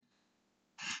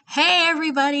Hey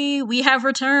everybody, we have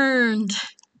returned.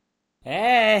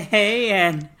 Hey,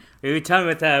 and we returned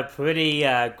with a pretty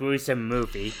gruesome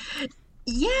movie.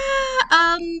 Yeah,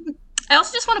 I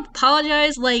also just want to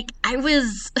apologize. I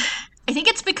think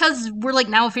it's because we're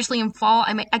now officially in fall.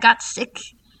 I got sick,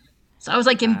 so I was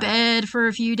in Uh, bed for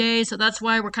a few days, so that's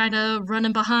why we're kind of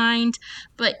running behind.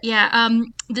 But yeah,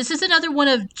 this is another one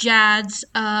of Jad's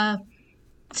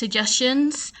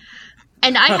suggestions.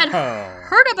 And I had oh,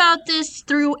 heard about this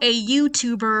through a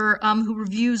YouTuber who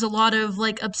reviews a lot of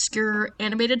obscure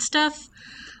animated stuff.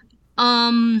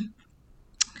 Um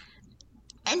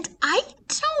and I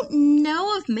don't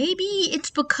know if maybe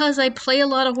it's because I play a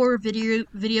lot of horror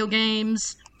video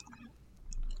games.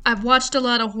 I've watched a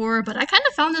lot of horror, but I kind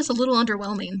of found this a little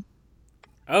underwhelming.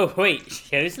 oh, wait,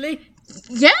 seriously?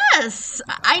 Yes,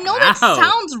 I know that Wow.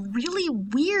 sounds really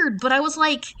weird, but I was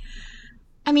like,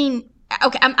 I mean,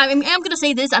 okay, I'm gonna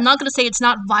say this. I'm not gonna say it's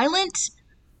not violent,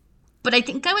 but I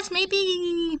think I was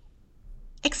maybe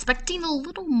expecting a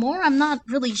little more. I'm not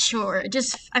really sure.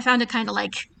 I found it kind of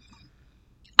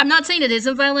I'm not saying it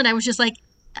isn't violent. I was just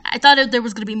I thought there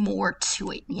was going to be more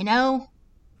to it, you know?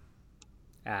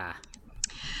 Ah,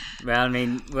 well, I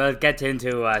mean, we'll get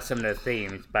into some of the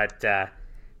themes, but there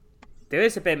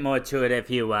is a bit more to it if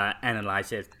you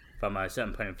analyze it from a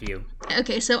certain point of view.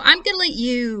 Okay, so I'm going to let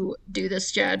you do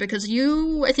this, Jad, because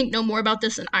you, I think, know more about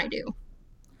this than I do.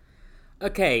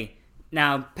 Okay,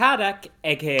 now Padak,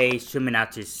 aka Swimming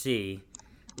Out to Sea,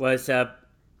 was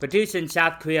produced in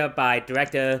South Korea by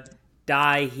director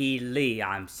Dae Hee Lee.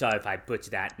 I'm sorry if I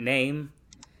butchered that name.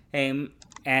 And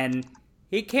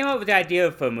he came up with the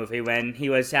idea for a movie when he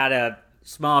was at a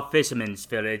small fisherman's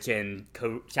village in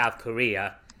South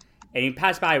Korea. And he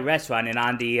passed by a restaurant, and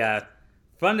on the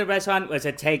front of the restaurant was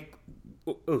a take.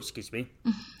 Oh, excuse me.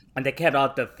 And they kept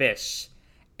out the fish.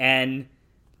 And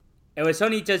it was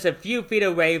only just a few feet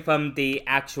away from the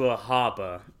actual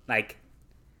harbor.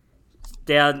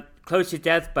 They are close to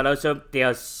death, but also they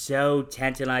are so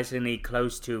tantalizingly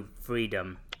close to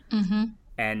freedom. Mm-hmm.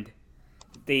 And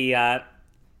the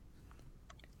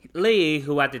Lee,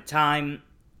 who at the time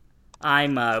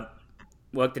I'm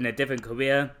worked in a different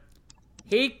career,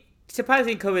 he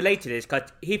surprisingly could relate to this because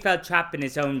he felt trapped in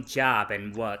his own job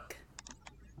and work.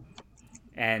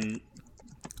 And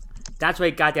that's where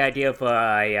he got the idea for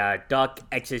a dark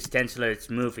existentialist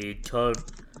movie told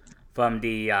from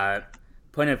the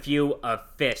point of view of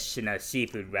fish in a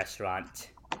seafood restaurant.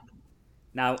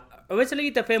 Now, originally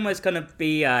the film was going to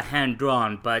be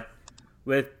hand-drawn, but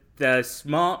with the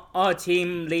small art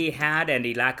team Lee had and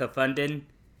the lack of funding,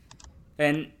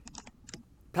 and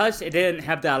plus it didn't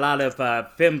have a lot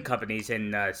of film companies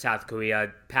in South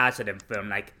Korea passing the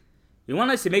film. You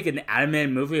want us to make an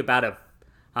animated movie about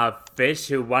a fish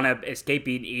who want to escape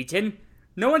being eaten?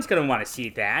 No one's going to want to see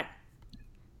that.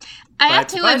 I have But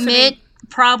to admit, surprisingly,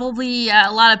 probably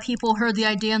a lot of people heard the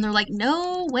idea and they're like,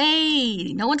 no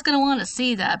way, no one's going to want to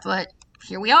see that, but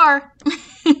here we are.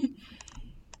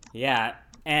 yeah.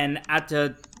 And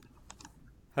after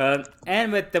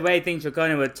and with the way things were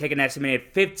going, it would take an estimated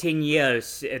 15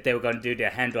 years if they were going to do the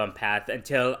hand-drawn path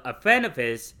until a friend of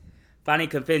his finally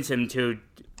convinced him to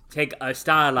take a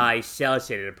stylized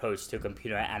cel-shaded approach to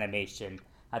computer animation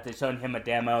after showing him a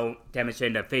demo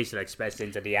demonstrating the facial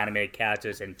expressions of the animated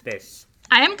characters and fish.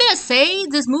 I am going to say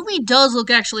this movie does look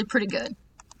actually pretty good.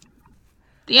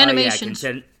 The Oh yeah, animation's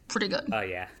pretty good. oh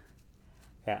yeah,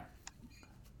 yeah.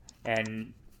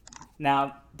 And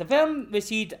now the film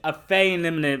received a very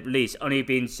limited release, only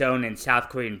being shown in South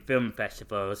Korean film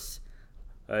festivals.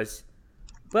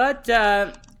 But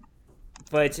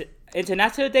for its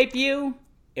international debut,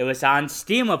 it was on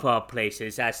Steam of all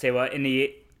places, as they were in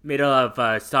the middle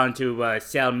of starting to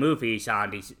sell movies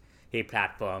on the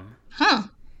platform. Huh.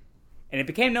 And it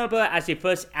became notable as the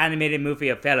first animated movie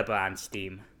available on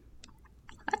Steam.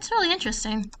 That's really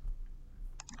interesting.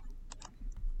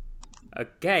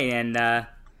 Okay, and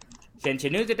since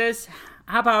you're new to this,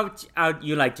 how about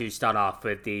you like to start off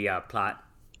with the plot?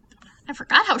 I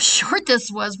forgot how short this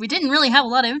was. We didn't really have a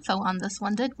lot of info on this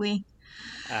one, did we?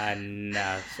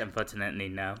 No, unfortunately,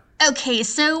 no. Okay,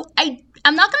 so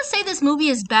I'm not gonna say this movie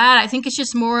is bad. I think it's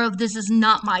just more of this is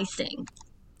not my thing.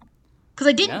 Cause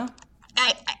I didn't. No?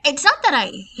 It's not that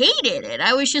I hated it.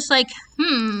 I was just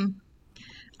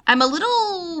I'm a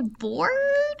little bored.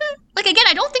 Again,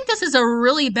 I don't think this is a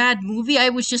really bad movie. I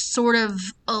was just sort of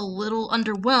a little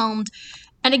underwhelmed.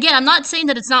 And again, I'm not saying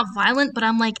that it's not violent, but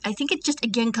I think it's just,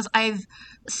 again, because I've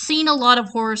seen a lot of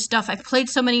horror stuff. I've played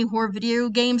so many horror video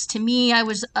games. To me, I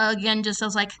was, again, I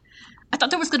was like, I thought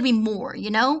there was going to be more,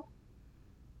 you know?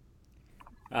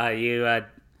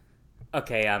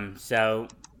 Okay, so,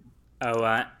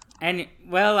 oh, And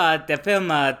the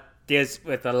film deals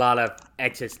with a lot of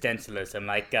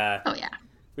existentialism. Oh yeah.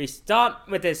 We start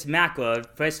with this mackerel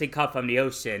freshly caught from the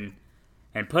ocean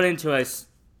and put into a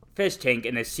fish tank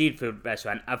in a seafood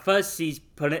restaurant. At first, she's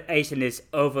placed in this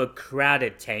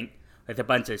overcrowded tank with a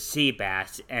bunch of sea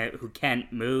bass who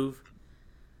can't move.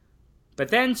 But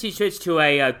then she switched to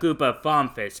a group of farm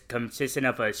fish consisting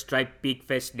of a striped beak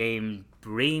fish named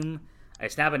Bream, a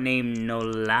snapper named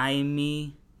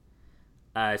Nolaimi,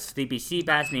 a sleepy sea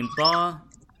bass named Bar,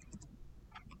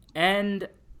 and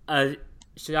a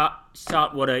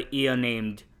saltwater eel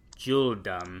named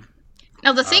Juledum.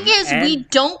 Now the thing is, we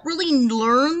don't really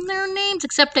learn their names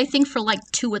except I think for like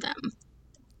 2 of them.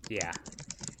 Yeah.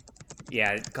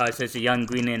 Yeah, because there's a young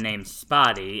greener named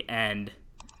Spotty, and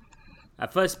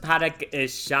at first Padak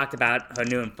is shocked about her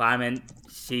new environment.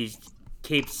 She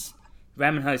keeps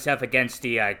ramming herself against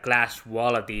the glass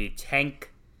wall of the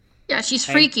tank. Yeah, she's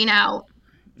freaking out.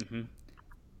 Mm-hmm.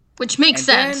 Which makes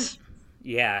sense.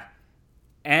 Yeah.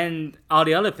 And all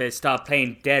the other fish start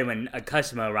playing dead when a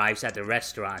customer arrives at the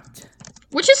restaurant.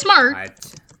 Which is smart.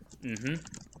 Right.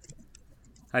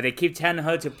 They keep telling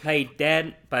her to play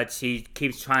dead, but she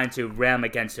keeps trying to ram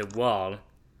against the wall.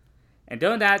 And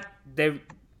doing that, they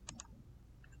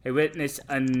witness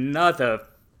another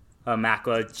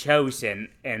mackerel chosen,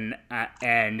 and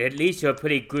it leads to a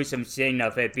pretty gruesome scene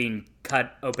of it being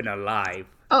cut open alive.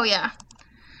 Oh, yeah.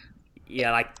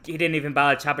 Yeah, like, he didn't even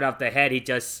bother chopping off the head, he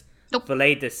just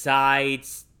filleted the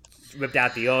sides, ripped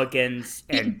out the organs,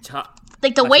 and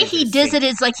like, the way he does it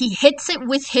is, like, he hits it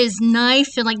with his knife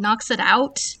and, like, knocks it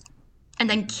out, and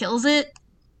then kills it.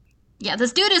 Yeah,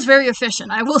 this dude is very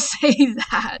efficient, I will say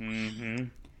that. Mm-hmm.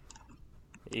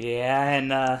 Yeah,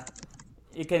 and,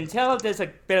 you can tell there's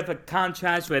a bit of a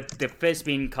contrast with the fish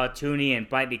being cartoony and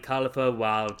brightly colorful,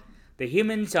 while the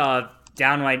humans are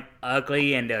downright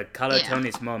ugly and the color tone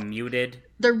is more muted.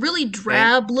 They're really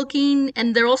drab looking,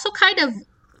 and they're also kind of,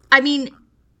 I mean,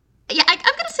 yeah, I'm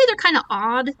gonna say they're kind of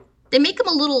odd. They make them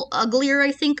a little uglier,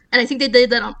 I think, and I think they did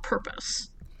that on purpose.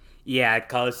 Yeah,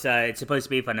 because it's supposed to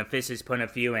be from the fish's point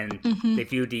of view, and they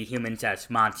view the humans as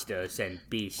monsters and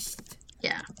beasts.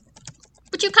 Yeah.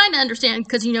 But you kind of understand,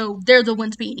 because, you know, they're the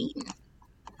ones being eaten.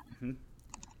 Mm-hmm.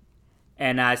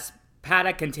 And as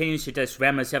Padak continues to just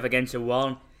ram herself against the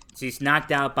wall, she's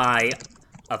knocked out by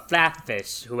a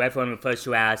flatfish, who everyone refers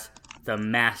to as the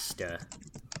Master,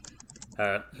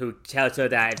 who tells her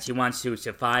that if she wants to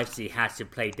survive, she has to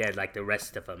play dead like the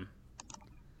rest of them.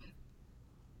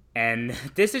 And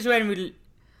this is when we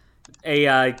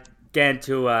get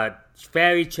into a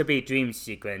very trippy dream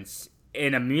sequence,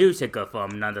 in a musical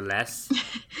form nonetheless.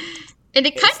 And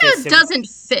it kind of doesn't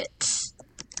fit.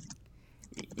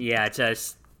 Yeah,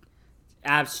 just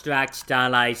abstract,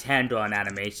 stylized, hand-drawn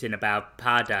animation about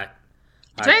Padak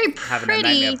very having pretty,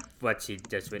 a nightmare of what she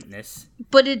just witnessed.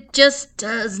 But it just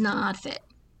does not fit.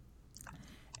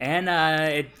 And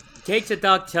it takes a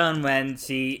dark turn when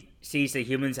she sees the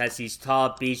humans as these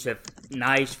tall beasts with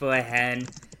knives for a hand,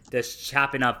 just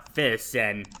chopping up fish,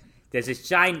 and there's this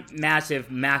giant, massive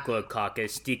mackerel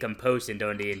carcass decomposing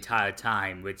during the entire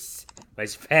time, which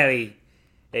was very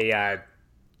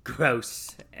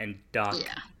gross and dark.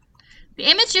 Yeah. The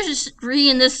imagery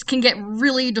in this can get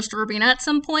really disturbing at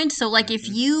some point, so, like, if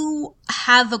you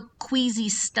have a queasy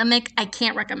stomach, I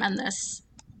can't recommend this.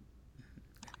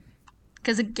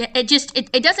 Because it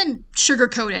doesn't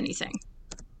sugarcoat anything.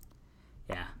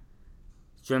 Yeah.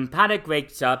 So when Padak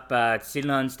wakes up, she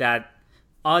learns that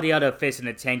all the other fish in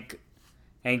the tank,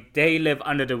 and they live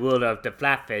under the rule of the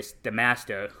flatfish, the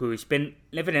Master, who's been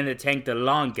living in the tank the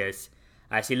longest,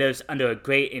 as he lives under a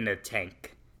grate in the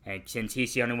tank, and since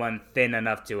he's the only one thin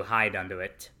enough to hide under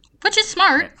it. Which is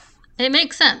smart. It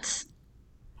makes sense.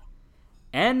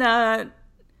 And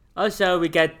also we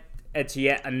get to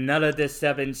yet another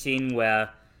disturbing scene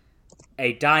where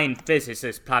a dying fish is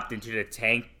just plopped into the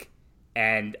tank,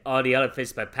 and all the other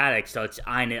fish but Padak starts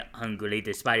eyeing it hungrily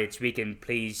despite its weakened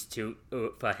pleas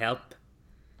for help.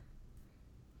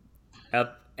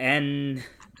 But the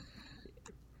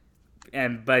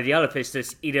other fish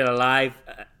just eat it alive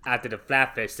after the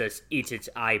flatfish just eats its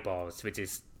eyeballs, which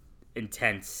is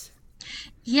intense.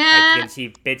 Yeah. Like you can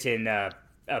see bits in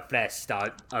flesh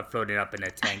start floating up in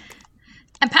the tank.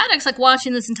 And Paddock's like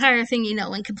watching this entire thing, you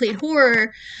know, in complete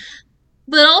horror.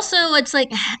 But also, it's like,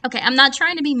 okay, I'm not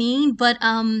trying to be mean, but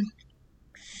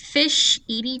fish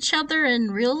eat each other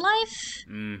in real life.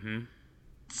 Mm-hmm.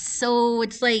 So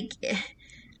it's like,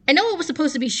 I know it was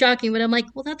supposed to be shocking, but I'm like,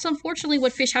 well, that's unfortunately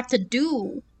what fish have to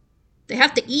do. They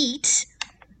have to eat.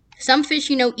 Some fish,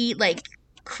 you know, eat like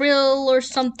krill or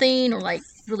something, or like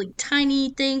really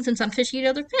tiny things, and some fish eat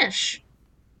other fish.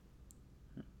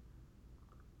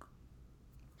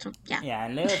 So yeah. Yeah,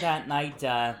 and later that night,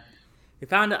 he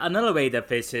found another way the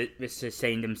fish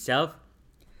sustained himself.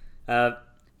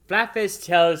 Flatfish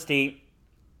tells the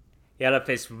other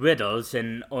fish riddles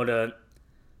in order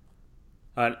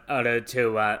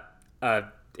to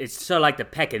it's sort of like the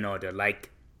pecking order.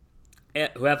 Like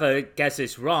whoever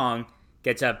guesses wrong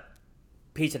gets a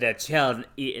piece of their tail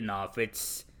eaten off.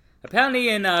 It's apparently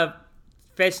in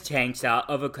fish tanks are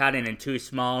overcrowded and too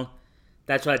small.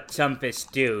 That's what some fish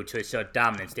do to assert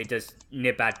dominance. They just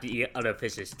nip at the other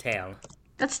fish's tail.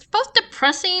 That's both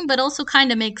depressing, but also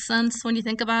kind of makes sense when you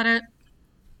think about it.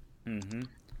 Mm-hmm.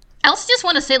 I also just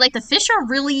want to say, like, the fish are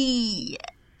really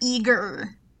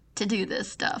eager to do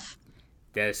this stuff.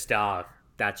 They're starved.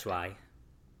 That's why.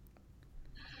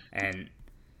 And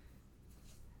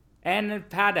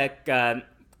Padak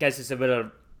guesses a little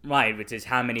right, which is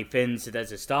how many fins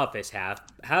does a starfish have.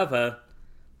 However,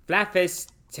 Flatfish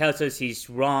tells us he's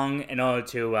wrong in order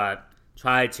to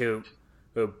try to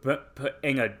put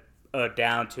Inga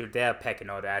down to their pecking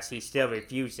order, as he still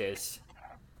refuses.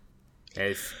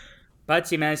 But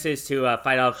he manages to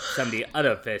fight off some of the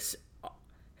other fish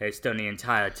during the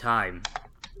entire time.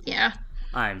 Yeah.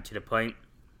 I'm to the point.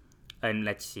 And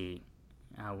let's see.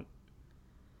 I'm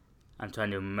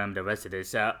trying to remember the rest of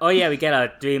this. We get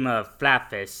a dream of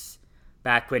Flatfish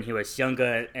back when he was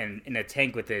younger and in a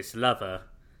tank with his lover.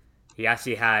 He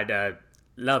actually had a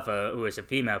lover who was a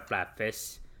female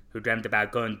Flatfish who dreamt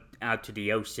about going out to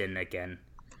the ocean again,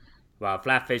 while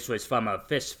Flatfish was from a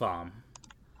fish farm.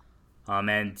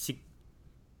 And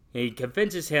he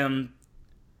convinces him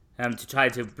to try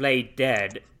to play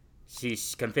dead.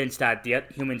 She's convinced that the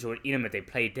humans will eat him if they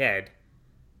play dead.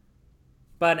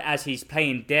 But as he's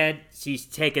playing dead, she's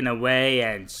taken away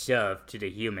and served to the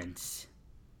humans.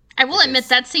 I will admit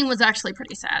that scene was actually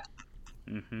pretty sad.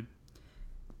 Mm-hmm.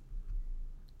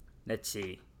 Let's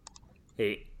see.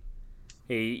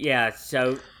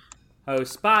 So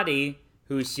Spotty,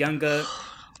 who's younger,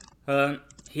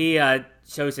 he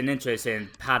shows an interest in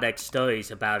Padak's stories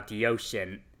about the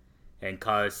ocean, and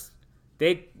cause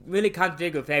they really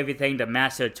contradict with everything the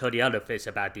master told the other fish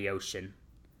about the ocean.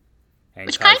 And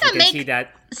which kind of makes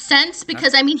sense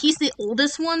because, I mean, he's the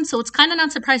oldest one, so it's kind of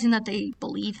not surprising that they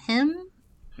believe him,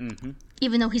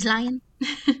 even though he's lying.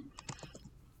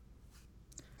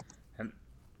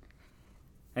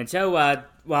 And so,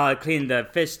 while cleaning the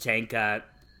fish tank, Padak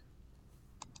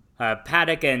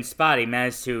and Spotty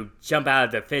managed to jump out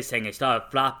of the fish tank and start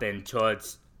flopping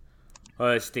towards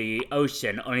the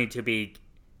ocean, only to be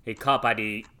caught by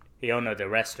the owner of the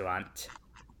restaurant.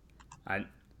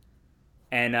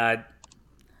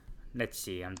 Let's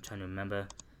see, I'm trying to remember.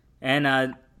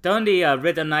 And during the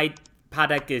rhythm night,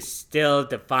 Padak is still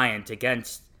defiant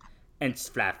against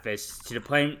Flatfish, to the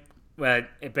point where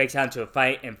it breaks down to a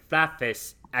fight, and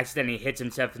Flatfish accidentally hits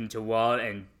himself into a wall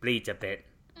and bleeds a bit.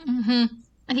 Mm-hmm.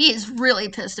 And he is really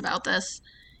pissed about this.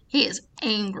 He is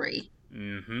angry.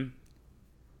 Mm-hmm.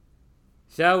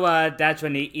 So that's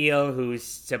when the eel, who's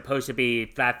supposed to be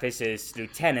Flatfish's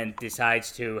lieutenant,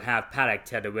 decides to have Padak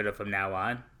tell the riddle from now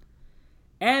on.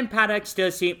 And Padak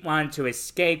still seems wanting to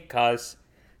escape because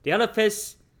the other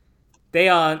fish, they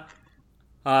are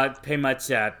pretty much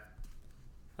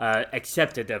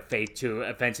accepted their fate to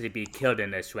eventually be killed in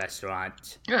this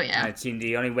restaurant. Oh, yeah. It seemed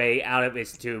the only way out of it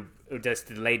is to just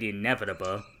delay the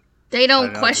inevitable. They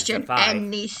don't question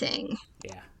anything.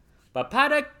 Yeah. But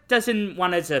Padak doesn't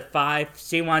want to survive.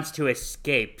 She wants to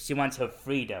escape. She wants her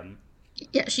freedom.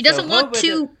 Yeah, she doesn't want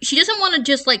to... She doesn't want to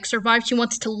just, like, survive. She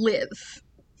wants to live.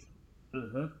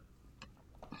 Mm-hmm.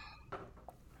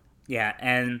 Yeah,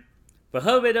 and for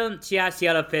her riddle, she asks the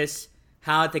other fish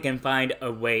how they can find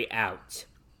a way out.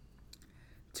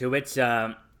 To which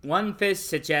one fish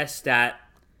suggests that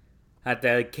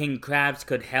the king crabs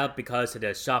could help because of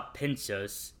their sharp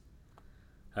pincers.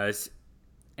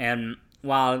 And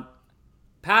while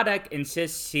Padak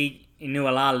insists he knew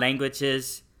a lot of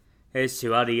languages, as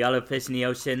to all the other fish in the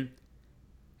ocean,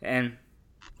 and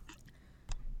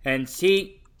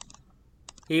he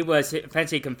was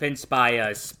eventually convinced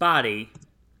by Spotty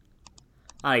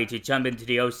to jump into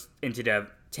the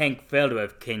tank filled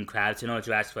with king crabs in order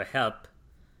to ask for help.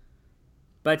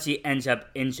 But she ends up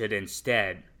injured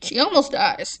instead. She almost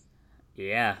dies.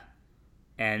 Yeah.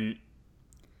 And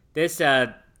this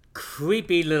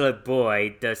creepy little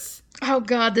boy does... Oh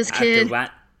god, this kid.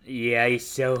 Yeah, he's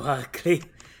so ugly.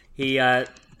 He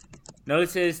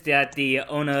notices that the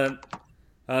owner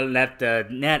left the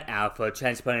net out for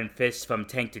transporting fish from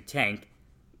tank to tank.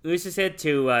 Uses it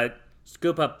to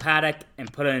scoop up Padak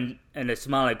and put it in a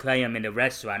small aquarium in the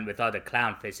restaurant with all the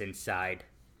clownfish inside.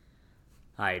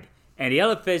 And the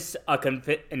other fish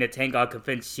in the tank are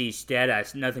convinced she's dead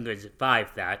as nothing could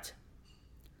survive that.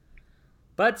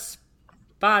 But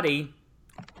Spotty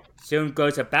soon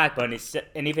grows a backbone,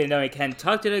 and even though he can't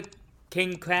talk to the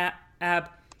king crab,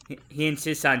 he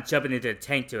insists on jumping into the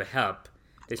tank to help,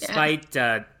 despite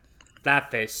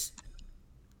Flatfish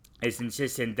is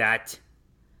insisting that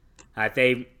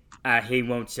he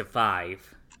won't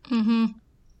survive.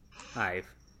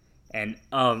 And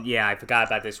I forgot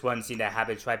about this one scene that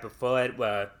happens right before it,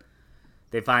 where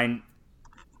they find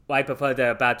right before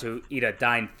they're about to eat a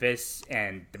dying fish,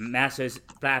 and the master's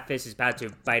Flatfish is about to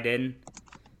bite in,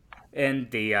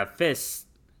 and the fish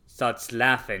starts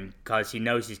laughing because he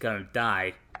knows he's gonna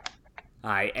die.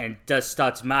 And just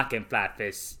starts mocking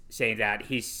Flatfish, saying that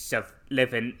he's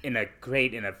living in a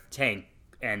crate in a tank,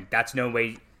 and that's no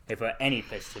way for any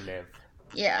fish to live.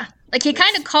 Yeah. Like, he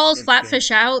kind of calls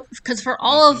Flatfish out, because for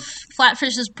all of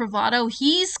Flatfish's bravado,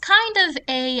 he's kind of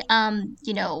a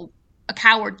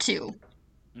coward too.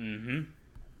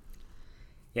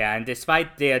 Yeah, and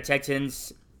despite the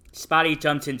objections, Spotty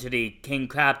jumps into the king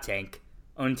crab tank,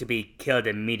 only to be killed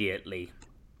immediately.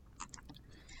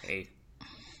 Okay.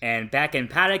 And back in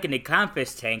Padak in the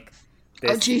clownfish tank...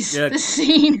 this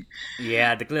scene!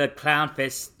 Yeah, the little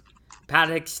clownfish...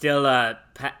 Padak still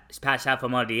passed out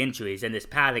from all the injuries, and this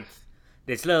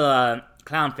little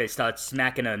clownfish starts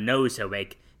smacking her nose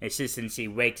awake, and since she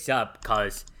wakes up,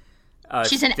 because...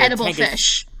 she's an edible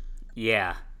fish.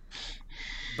 Yeah.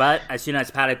 But as soon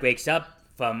as Padak wakes up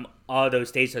from all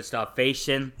those days of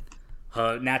starvation,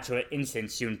 her natural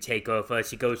instincts soon take over.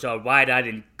 She goes all wide-eyed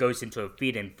and goes into a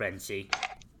feeding frenzy.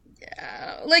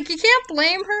 Yeah, like, you can't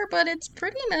blame her, but it's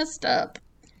pretty messed up.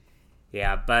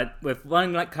 Yeah, but with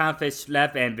one clownfish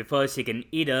left, and before she can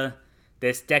eat her,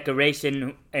 this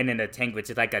decoration in the tank, which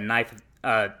is like a knight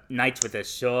with a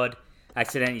sword,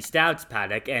 accidentally stabs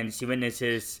Padak, and she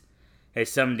witnesses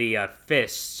some of the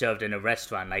fish served in a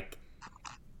restaurant. Like,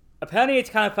 apparently it's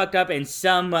kind of fucked up in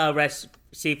some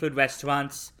seafood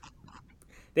restaurants.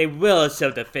 They will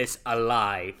serve the fish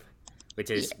alive,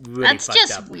 which is really fucked up. That's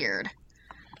just weird.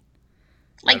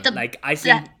 I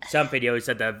see some videos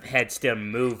of the head still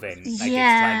moving, it's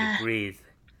trying to breathe.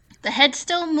 The head's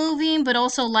still moving, but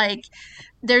also,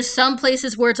 there's some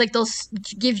places where it's they'll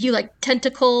give you,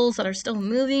 tentacles that are still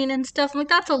moving and stuff. I'm like,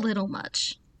 that's a little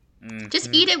much. Just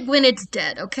eat it when it's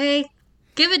dead, okay?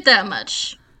 Give it that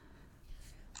much.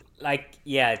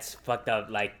 It's fucked up.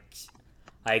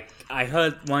 I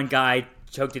heard one guy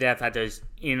choke to death after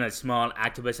eating a small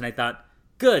octopus, and I thought,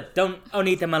 good, don't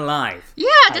eat them alive. Yeah,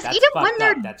 just eat them when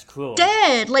they're That's cruel.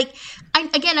 Dead.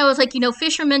 I was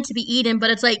fish are meant to be eaten, but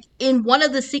it's in one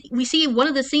of we see in one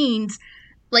of the scenes,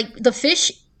 the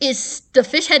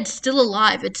fish head's still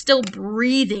alive. It's still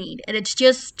breathing, and it's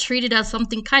just treated as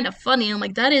something kind of funny. I'm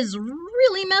like, that is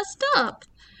really messed up.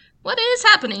 What is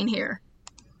happening here?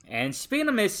 And speaking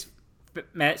of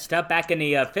messed up, back in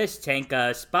the fish tank,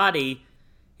 Spotty,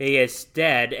 he is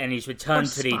dead, and he's returned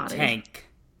to the tank.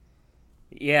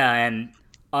 Yeah, and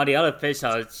all the other fish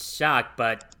are shocked,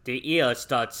 but the eel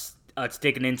starts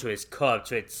digging into his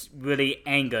corpse, which really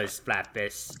angers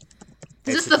Flatfish.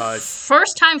 Is this the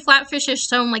first time Flatfish has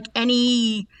shown,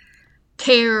 any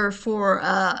care for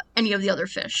any of the other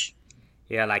fish?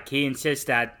 Yeah, he insists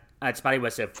that Spotty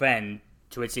was a friend,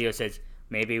 to which the eel says,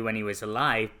 maybe when he was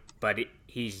alive, but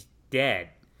he's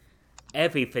dead.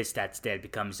 Every fish that's dead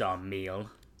becomes our meal.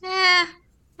 I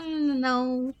don't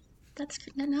know.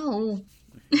 No.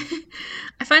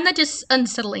 I find that just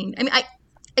unsettling. I mean,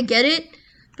 I get it,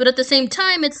 but at the same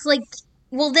time, it's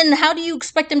well, then how do you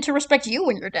expect them to respect you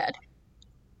when you're dead?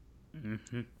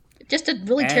 Just a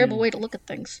really terrible way to look at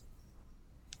things.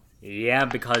 Yeah,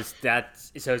 because that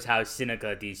shows how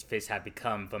cynical these fish have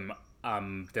become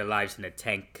from their lives in the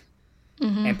tank.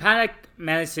 And Padak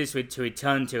manages to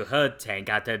return to her tank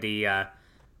after the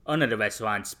owner of the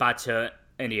restaurant spots her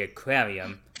in the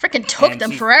aquarium. Freaking took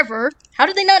them forever. How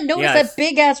did they not notice that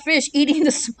big-ass fish eating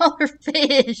the smaller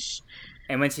fish?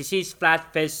 And when she sees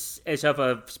Flatfish is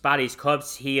over Spotty's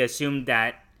corpse, she assumed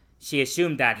that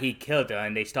he killed her,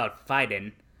 and they start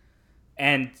fighting.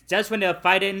 And just when they're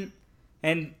fighting,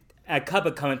 and a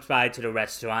couple comes by to the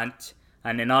restaurant,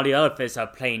 and then all the other fish are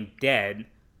playing dead.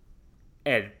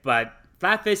 But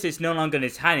Flatfish is no longer in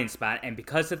his hiding spot, and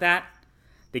because of that,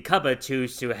 the couple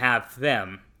choose to have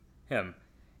him.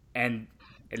 And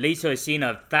it leads to a scene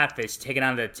of Flatfish taken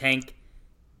out of the tank.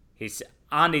 He's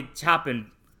on the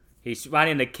chopping. He's right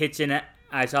in the kitchen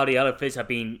as all the other fish are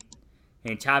being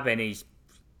chopped, and he's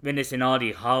witnessing all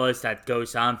the horrors that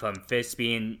goes on from fish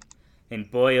being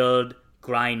boiled,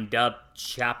 grind up,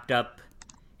 chopped up,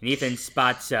 and even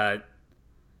spots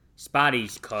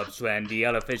Spotty's corpse when the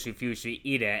other fish refuse to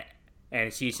eat it,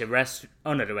 and sees the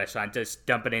owner of the restaurant just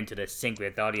dump it into the sink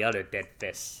with all the other dead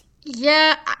fish.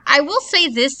 Yeah, I will say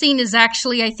this scene is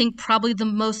actually, I think, probably the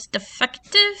most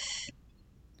effective.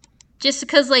 Just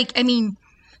because, like, I mean,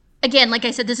 again, like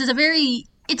I said, this is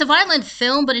it's a violent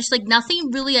film, but it's like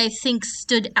nothing really, I think,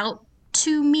 stood out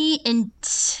to me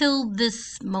until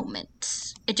this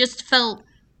moment. It just felt,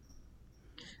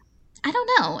 I don't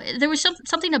know, there was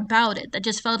something about it that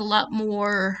just felt a lot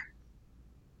more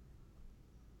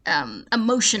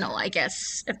emotional, I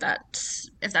guess, if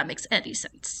that makes any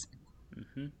sense.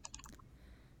 Mm-hmm.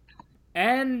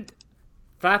 And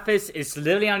Flatfish is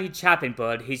literally on the chopping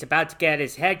board. He's about to get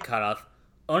his head cut off,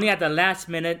 only at the last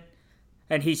minute,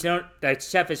 and the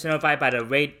chef is notified by the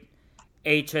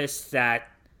waitress that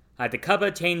the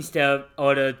couple changed their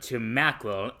order to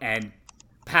mackerel, and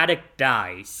Padak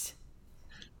dies.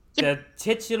 Yep. The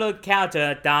titular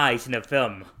character dies in the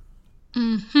film.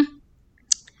 Mm-hmm.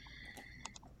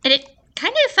 And it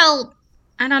kind of felt,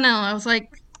 I don't know, I was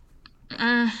like,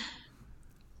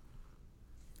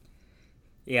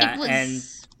 yeah, it was and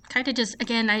kind of just,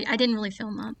 again, I didn't really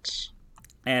feel much.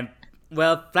 And,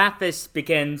 well, Flatfish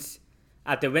begins,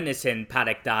 after witnessing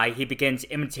Padak die, he begins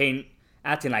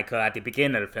acting like her at the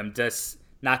beginning of the film, just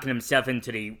knocking himself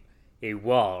into the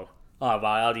wall, while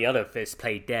all the other fish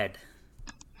play dead.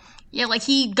 Yeah, like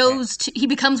he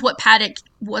becomes what Padak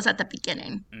was at the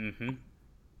beginning. Mm-hmm.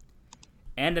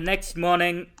 And the next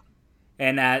morning,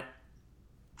 Flatfish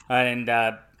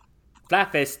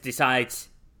decides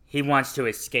he wants to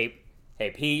escape.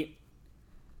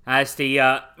 As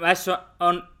the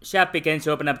restaurant chef begins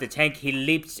to open up the tank, he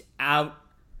leaps out,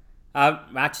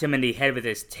 whacks him in the head with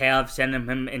his tail, sending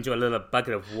him into a little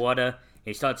bucket of water.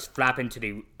 He starts flapping to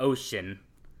the ocean.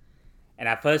 And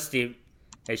at first, the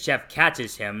chef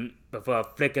catches him before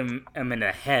flicking him in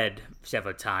the head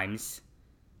several times.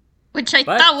 Which I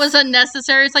thought was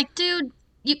unnecessary. It's like, dude,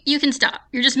 you can stop.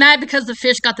 You're just mad because the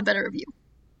fish got the better of you.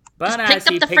 But just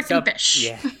pick up the frickin' fish.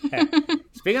 Yeah.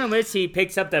 Speaking of which, he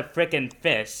picks up the frickin'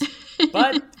 fish.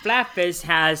 But Flatfish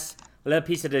has a little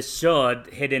piece of the sword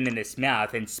hidden in his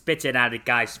mouth and spits it at the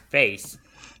guy's face.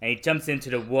 And he jumps into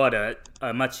the water,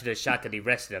 much to the shock of the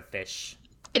rest of the fish.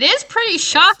 It is pretty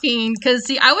shocking, because,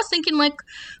 see, I was thinking, well,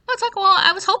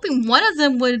 I was hoping one of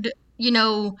them would,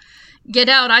 get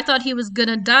out. I thought he was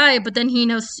gonna die, but then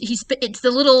it's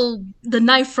the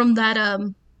knife from that,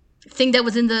 thing that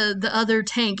was in the other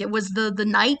tank. It was the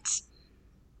knight.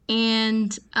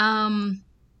 And,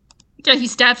 yeah, he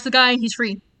stabs the guy and he's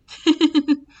free.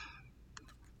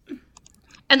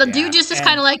 And the dude just is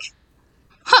kind of like,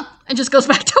 huh, and just goes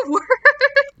back to work.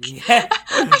 Yeah.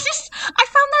 I found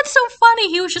that so funny.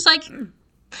 He was just like,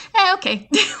 okay,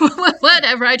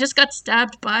 whatever. I just got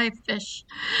stabbed by a fish.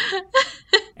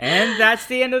 And that's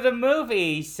the end of the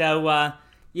movie. So,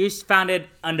 you found it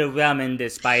underwhelming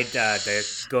despite the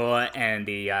gore and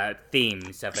the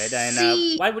themes of it.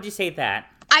 And why would you say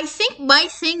that? I think my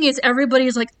thing is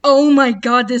everybody's like, oh my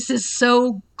god, this is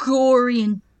so gory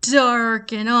and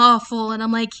dark and awful. And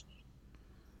I'm like,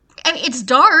 I mean, it's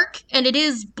dark and it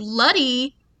is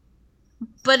bloody,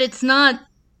 but it's not.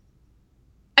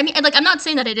 I mean, like, I'm not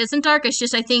saying that it isn't dark. It's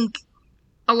just I think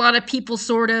a lot of people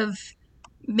sort of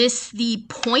miss the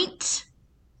point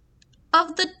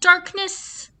of the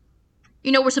darkness.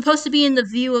 We're supposed to be in the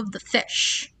view of the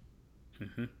fish.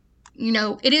 Mm-hmm.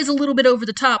 It is a little bit over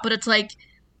the top, but it's like,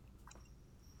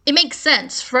 it makes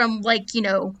sense from, like,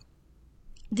 the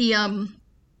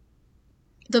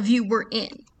view we're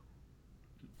in.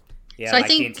 Yeah, so like I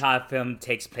think the entire film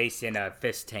takes place in a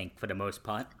fish tank for the most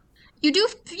part. You do,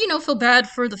 feel bad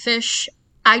for the fish.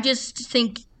 I just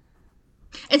think...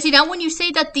 And see, now when you say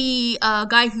that the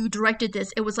guy who directed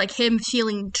this, it was like him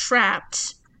feeling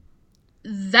trapped,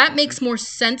 that makes more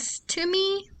sense to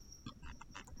me.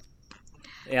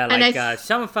 Yeah, like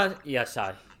some of us... Yeah,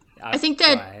 sorry. I think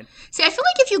that... See, I feel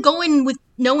like if you go in with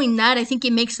knowing that, I think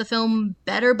it makes the film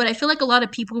better, but I feel like a lot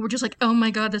of people were just like, oh my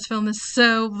god, this film is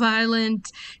so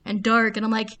violent and dark, and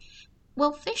I'm like,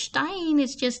 well, fish dying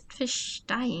is just fish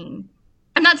dying.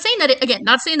 I'm not saying that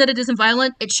it isn't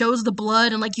violent. It shows the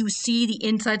blood and, like, you see the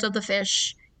insides of the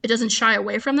fish. It doesn't shy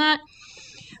away from that.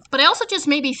 But I also just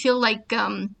maybe feel like,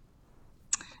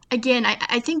 again,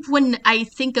 I think when I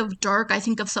think of dark, I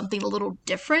think of something a little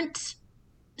different.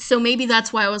 So maybe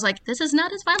that's why I was like, this is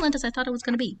not as violent as I thought it was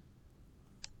going to be.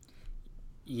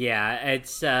 Yeah,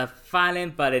 it's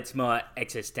violent, but it's more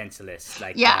existentialist.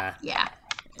 Like, yeah.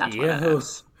 That's what it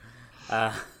is.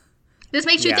 This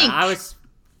makes you think. I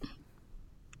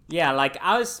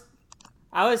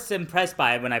was impressed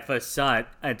by it when I first saw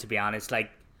it. To be honest, like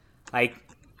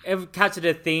it captured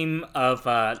the theme of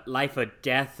life or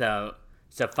death,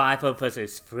 survival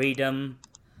versus freedom,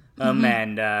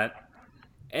 and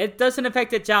it doesn't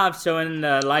affect the job showing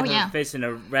the life of a fish in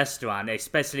a restaurant,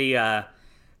 especially the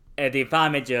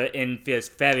environment you're in feels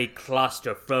very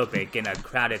claustrophobic in a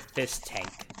crowded fish tank.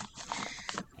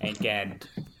 Again,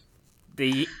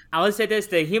 I would say this: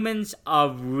 the humans are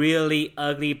really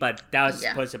ugly, but that was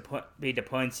supposed to be the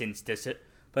point since they're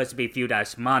supposed to be viewed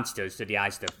as monsters to the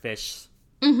eyes of the fish.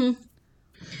 I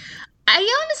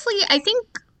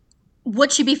think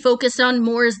what should be focused on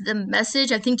more is the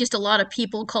message. I think just a lot of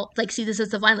people see this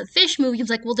as a violent fish movie. It's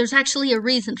like, well, there's actually a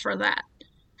reason for that.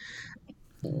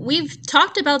 We've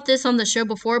talked about this on the show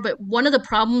before, but one of the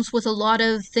problems with a lot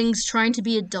of things trying to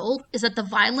be adult is that the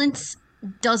violence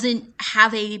doesn't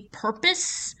have a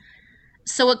purpose,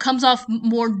 so it comes off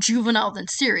more juvenile than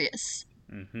serious.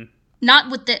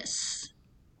 Not with this.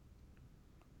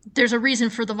 There's a reason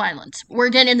for the violence. We're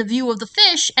again in the view of the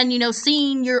fish, and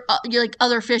seeing your like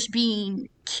other fish being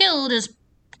killed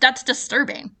that's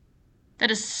disturbing. That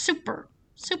is super,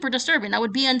 super disturbing. That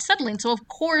would be unsettling. So of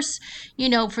course,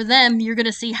 for them, you're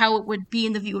gonna see how it would be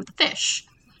in the view of the fish.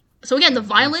 So again, the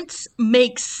violence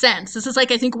makes sense. This is I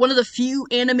think one of the few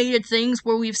animated things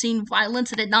where we've seen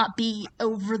violence and it not be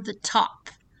over the top.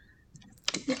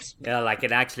 Yes. Yeah,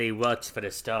 it actually works for the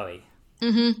story.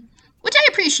 Which I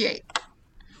appreciate.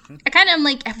 I kind of am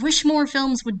I wish more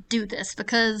films would do this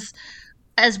because,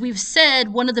 as we've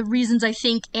said, one of the reasons I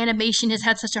think animation has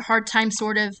had such a hard time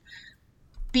sort of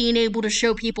being able to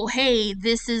show people, hey,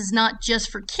 this is not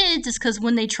just for kids, is because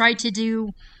when they try to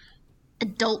do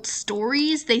adult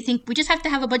stories, they think we just have to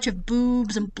have a bunch of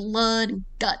boobs and blood and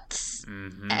guts.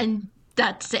 And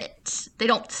that's it. They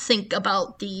don't think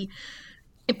about the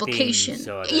implication. Themes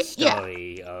or the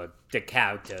story or the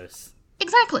characters.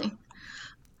 Exactly.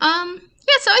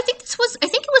 So I think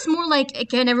it was more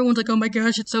again, everyone's like, oh my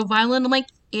gosh, it's so violent. I'm like,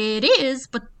 it is,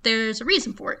 but there's a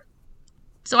reason for it.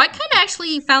 So I kind of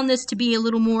actually found this to be a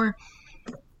little more,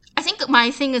 I think my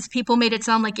thing is people made it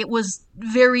sound like it was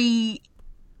very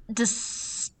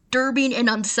disturbing and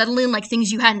unsettling, like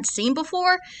things you hadn't seen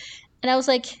before. And I was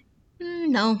like,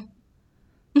 no.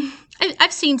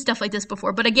 I've seen stuff like this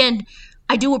before, but again,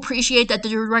 I do appreciate that the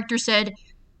director said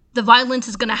the violence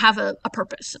is going to have a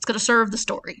purpose. It's going to serve the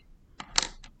story.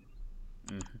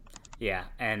 Yeah,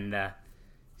 and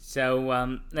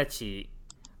so let's see.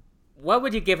 What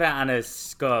would you give it on a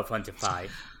score of 1 to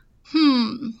 5?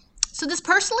 So this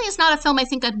personally is not a film I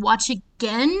think I'd watch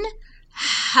again.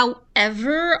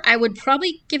 However, I would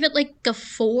probably give it a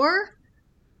 4.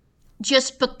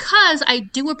 Just because I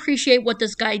do appreciate what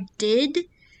this guy did.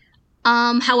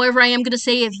 However, I am going to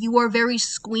say if you are very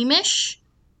squeamish,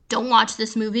 don't watch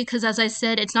this movie. Because as I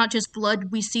said, it's not just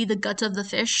blood. We see the guts of the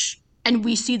fish. And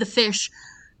we see the fish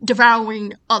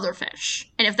devouring other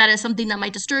fish. And if that is something that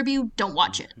might disturb you, don't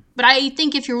watch it. But I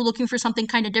think if you're looking for something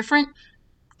kind of different,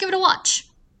 give it a watch.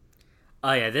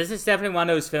 Oh yeah, this is definitely one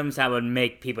of those films that would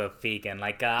make people vegan.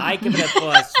 I give it a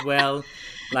 4 as well.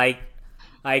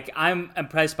 I'm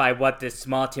impressed by what this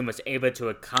small team was able to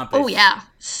accomplish. Oh yeah,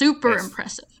 super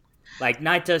impressive.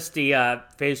 Not just the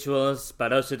visuals,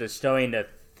 but also the story and the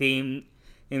theme.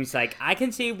 It's I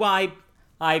can see why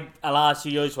a lot of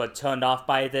studios were turned off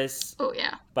by this. Oh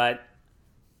yeah. But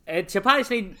it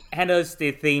surprisingly handles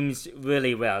the themes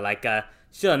really well.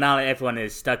 Sure, not everyone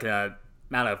is stuck in a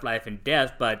matter of life and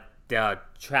death, but they are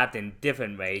trapped in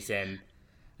different ways. And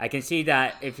I can see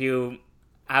that if you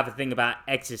have a thing about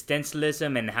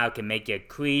existentialism and how it can make you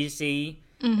crazy,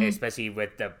 especially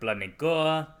with the blood and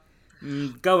gore,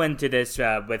 go into this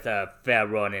with a fair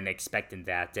run and expecting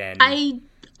that. And I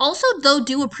also, though,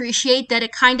 do appreciate that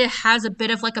it kind of has a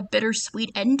bit of a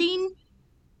bittersweet ending.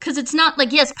 Because it's not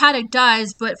yes, Padak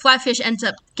dies, but Flatfish ends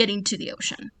up getting to the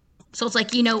ocean. So it's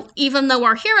even though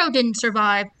our hero didn't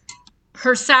survive,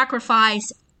 her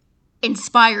sacrifice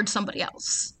inspired somebody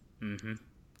else.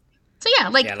 So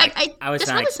yeah, I was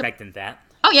not expecting that.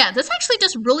 Oh yeah, this actually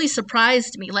just really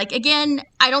surprised me. Again,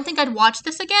 I don't think I'd watch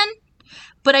this again,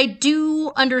 but I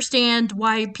do understand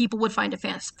why people would find it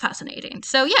fascinating.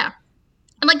 So yeah.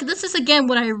 And this is again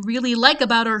what I really like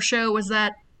about our show is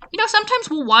that, sometimes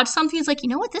we'll watch something, it's you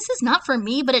know what, this is not for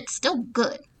me, but it's still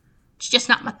good. It's just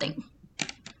not my thing.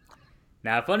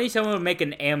 Now, if only someone would make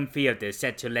an AMV of this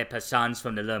set to Les Passants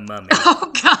from The Little Mermaid.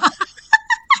 Oh god.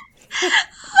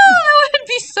 Oh,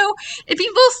 it'd be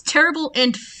both terrible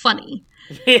and funny.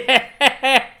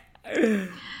 Yeah.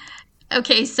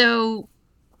 Okay, so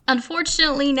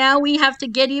unfortunately now we have to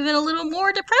get even a little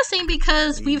more depressing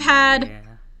because we've had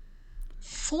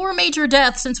 4 major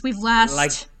deaths since we've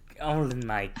last... Oh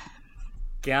my...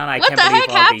 God, I What can't the believe heck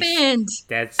all these happened?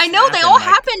 deaths I know they happened. all Like,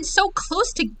 happened so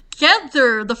close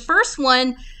together. The first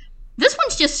one, this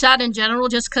one's just sad in general,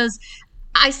 just because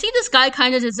I see this guy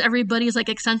kind of as everybody's like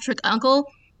eccentric uncle.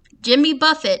 Jimmy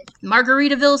Buffett,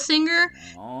 Margaritaville singer,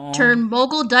 oh, turned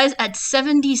mogul, dies at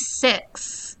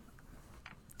 76.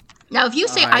 Now, if you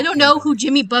say I I don't can't know who believe.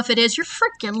 Jimmy Buffett is, you're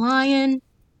freaking lying. I mean,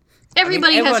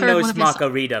 Everybody has everyone heard one knows of his songs.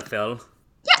 Margaritaville.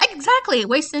 Yeah, exactly.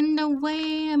 Wasting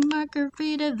away in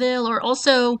Margaritaville. Or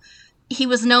also, he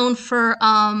was known for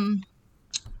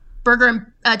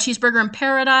cheeseburger in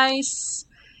paradise.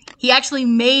 He actually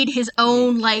made his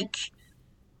own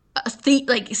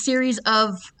series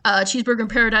of cheeseburger in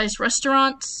paradise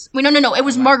restaurants. Wait, no. It Oh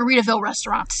was wow. Margaritaville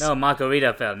restaurants. No,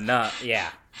 Margaritaville. No, yeah.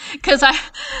 Because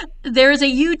there's a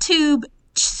YouTube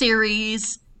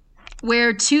series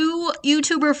where two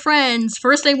YouTuber friends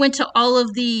first they went to all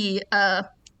of the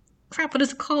what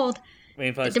is it called?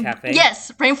 Rainforest Cafe.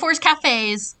 Yes, Rainforest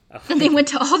Cafes. Oh, And they went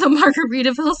to all the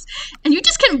Margaritavilles, and you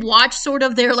just can watch sort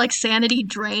of their like sanity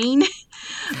drain.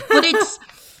 But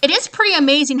it is pretty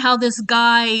amazing how this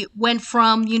guy went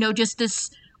from just this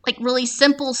like really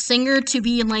simple singer to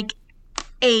being like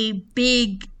a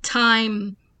big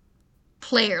time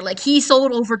player. Like he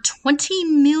sold over 20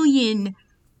 million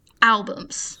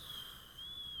albums.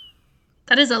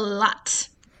 That is a lot.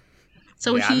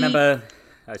 So yeah, I remember.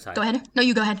 Oh, sorry. Go ahead. No,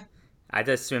 you go ahead. I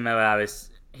just remember I was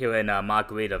here in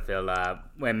Margaritaville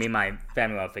when me and my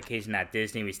family were on vacation at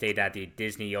Disney. We stayed at the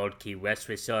Disney Old Key West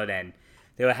Resort, and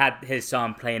they had his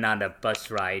song playing on the bus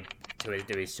ride to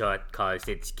the resort because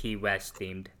it's Key West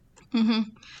themed.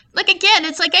 Like again,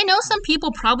 it's like I know some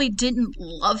people probably didn't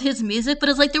love his music, but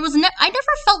it's like there was I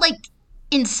never felt like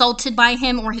insulted by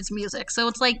him or his music. So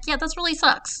it's like, yeah, that's really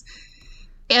sucks.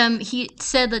 He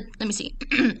said that. Let me see.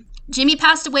 Jimmy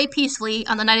passed away peacefully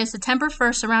on the night of September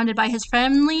 1st, surrounded by his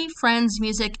family, friends,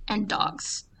 music, and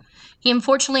dogs. He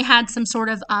unfortunately had some sort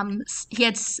of he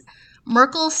had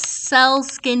Merkel cell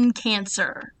skin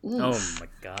cancer. Oof. Oh my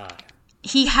god!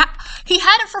 He had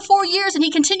it for 4 years, and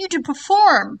he continued to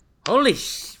perform. Holy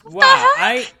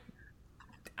wow!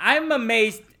 I'm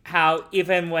amazed how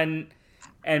even when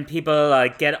people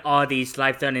get all these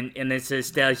lifetime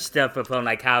illnesses, they'll still perform.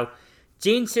 Like how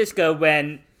Gene Sisco,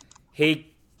 when he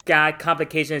got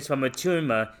complications from a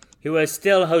tumor, he was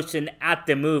still hosting at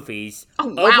the movies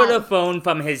over the phone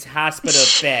from his hospital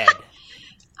bed.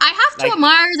 I have to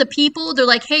admire the people. They're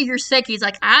like, hey, you're sick. He's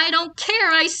like, I don't care.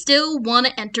 I still want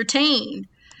to entertain.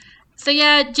 So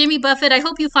yeah, Jimmy Buffett, I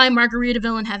hope you find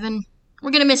Margaritaville in heaven. We're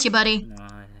going to miss you, buddy. Oh,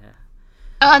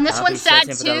 yeah. And this one's sad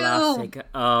too.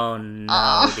 Oh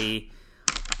no, the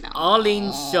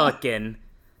Arlene Sorkin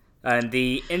and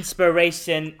the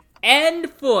inspiration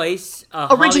and voice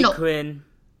of Original. Harley Quinn.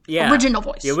 Yeah, original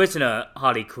voice. The original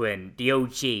Harley Quinn, the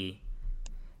OG.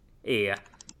 Yeah,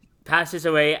 passes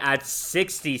away at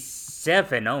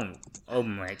 67. Oh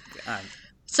my god.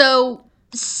 So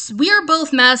we are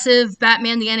both massive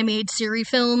Batman the Animated Series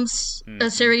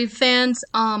series fans.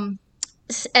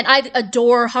 And I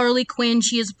adore Harley Quinn.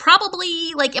 She is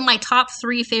probably like in my top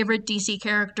 3 favorite DC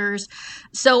characters.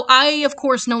 So I, of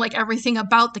course, know like everything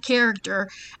about the character.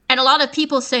 And a lot of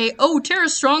people say, "Oh, Tara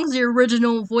Strong's the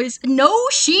original voice." No,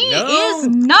 she is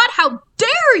not. How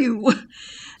dare you?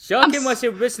 Sorkin was the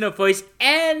original voice,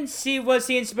 and she was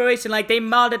the inspiration. Like they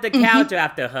modeled the character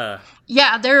after her.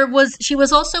 Yeah, she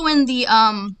was also in the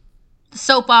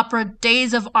soap opera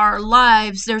Days of Our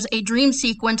Lives. There's a dream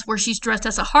sequence where she's dressed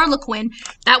as a Harlequin.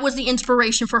 That was the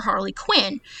inspiration for Harley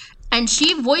Quinn. And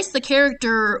she voiced the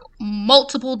character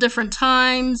multiple different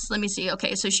times. Let me see.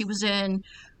 Okay, so she was in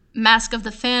Mask of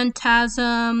the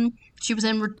Phantasm. She was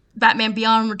in Batman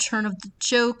Beyond Return of the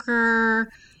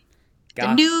Joker.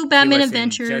 The new Batman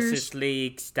Adventures. Justice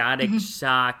League, Static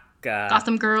Shock.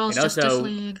 Gotham Girls, and Justice also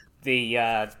League.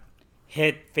 The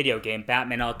hit video game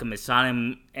Batman Arkham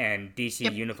Asylum and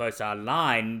DC Universe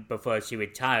Online before she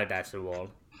retired as the role.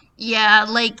 Yeah,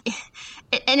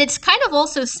 and it's kind of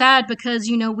also sad because,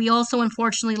 we also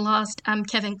unfortunately lost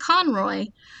Kevin Conroy.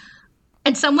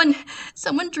 And someone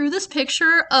drew this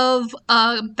picture of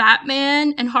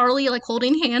Batman and Harley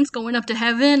holding hands going up to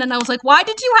heaven, and I was like, why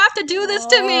did you have to do this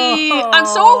to me? I'm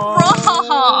so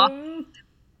wrong.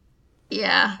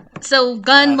 Yeah. So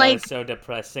Gunn that was so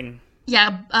depressing.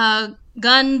 Yeah,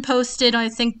 Gunn posted, I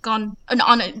think, on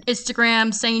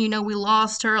Instagram saying, we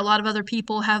lost her. A lot of other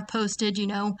people have posted,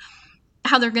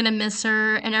 how they're going to miss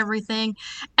her and everything.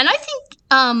 And I think,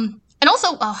 and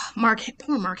also,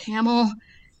 poor Mark Hamill.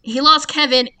 He lost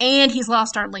Kevin and he's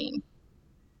lost Arlene.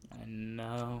 I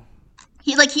know.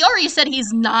 He already said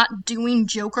he's not doing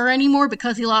Joker anymore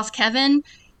because he lost Kevin.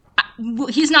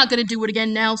 He's not going to do it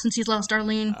again now since he's lost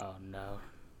Arlene. Oh, no.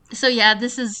 So yeah,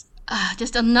 this is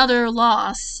just another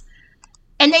loss.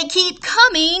 And they keep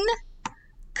coming,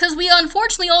 because we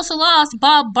unfortunately also lost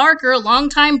Bob Barker,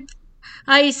 longtime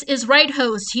Ice is Right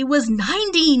host. He was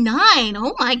 99.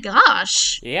 Oh my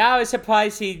gosh. Yeah, I was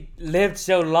surprised he lived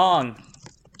so long.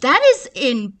 That is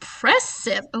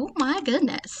impressive. Oh my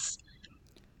goodness.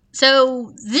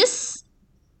 So this,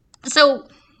 so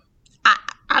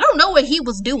I don't know what he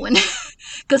was doing,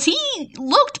 because he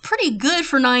looked pretty good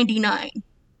for 99.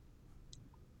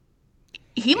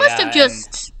 He must have Yeah, and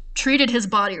just treated his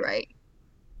body right.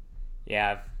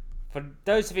 yeah, for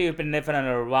those of you who've been living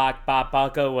under a rock, Bob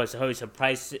Barker was host of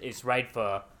Price is Right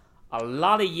for a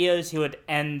lot of years. He would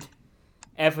end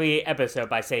every episode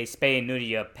by saying spay and neuter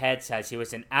your pets, as he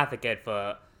was an advocate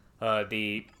for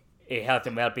the health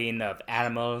and well-being of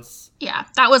animals. Yeah,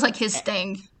 that was like his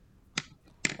thing.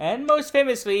 And most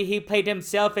famously, he played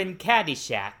himself in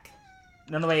Caddyshack.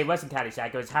 No, wait, it wasn't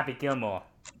Caddyshack, it was Happy Gilmore.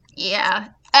 Yeah,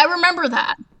 I remember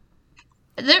that.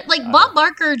 Bob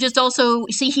Barker just also,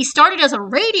 see, he started as a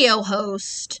radio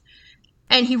host,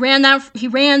 and he ran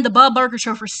the Bob Barker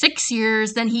Show for 6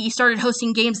 years. Then he started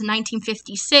hosting games in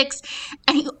 1956,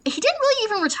 and he didn't really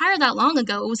even retire that long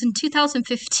ago. It was in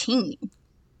 2015.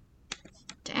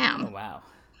 Damn. Oh, wow.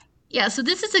 Yeah, so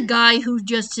this is a guy who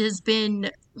just has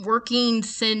been working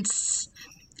since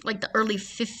like the early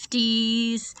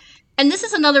 50s. And this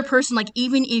is another person, like,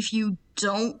 even if you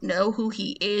don't know who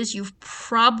he is, you've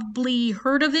probably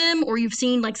heard of him, or you've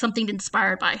seen like something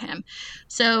inspired by him.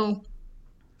 So,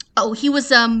 he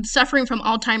was suffering from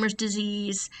Alzheimer's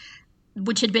disease,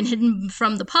 which had been hidden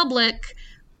from the public.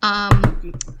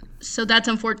 So that's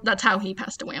how he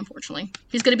passed away, unfortunately.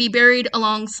 He's going to be buried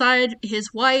alongside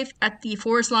his wife at the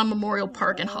Forest Lawn Memorial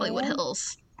Park in Hollywood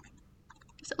Hills.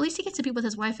 So at least he gets to be with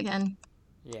his wife again.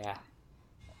 Yeah.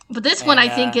 But this one, I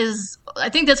think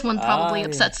this one probably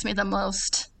upsets me the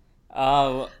most.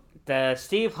 The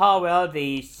Steve Harwell,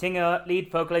 the singer,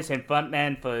 lead vocalist, and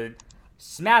frontman for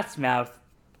Smash Mouth,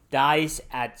 dies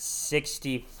at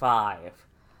 65.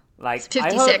 Like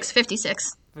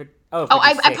 56. Oh,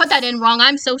 I put that in wrong.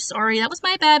 I'm so sorry. That was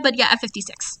my bad. But yeah, at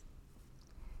 56.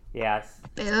 Yes.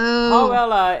 Boo.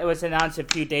 Harwell, it was announced a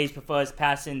few days before his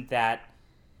passing that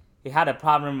he had a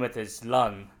problem with his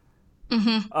lung.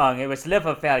 Mm-hmm. It was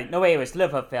liver failure. No, wait, it was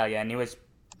liver failure, and he was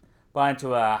brought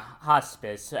into a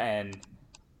hospice, and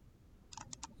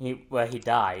he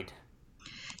died.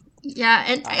 Yeah,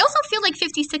 and I also feel like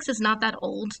 56 is not that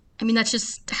old. I mean, that's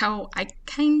just how I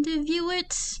kind of view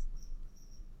it.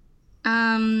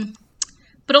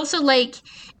 But also, like,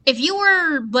 if you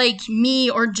were like me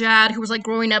or Jad, who was like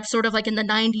growing up sort of like in the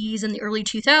 90s and the early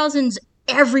 2000s,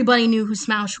 everybody knew who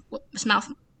Smash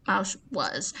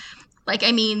was. Like,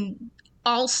 I mean,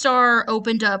 All Star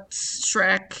opened up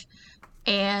Shrek,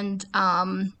 and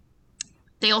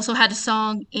they also had a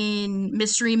song in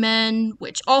Mystery Men,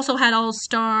 which also had All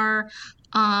Star.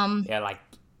 Yeah, like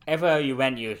everywhere you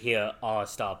went, you hear All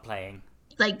Star playing.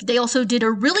 Like, they also did a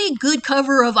really good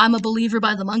cover of I'm a Believer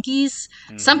by the Monkees.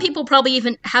 Mm-hmm. Some people probably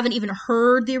haven't even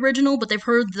heard the original, but they've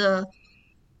heard the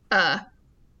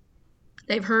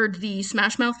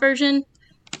Smash Mouth version.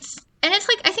 And it's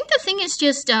like, I think the thing is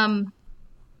just, I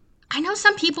know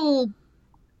some people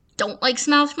don't like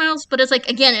Smash Mouths, but it's like,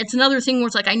 again, it's another thing where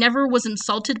it's like, I never was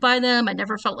insulted by them. I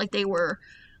never felt like they were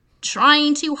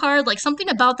trying too hard. Like, something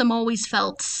about them always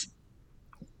felt...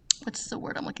 What's the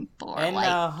word I'm looking for? And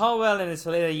Harwell, in his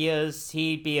later years,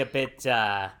 he'd be a bit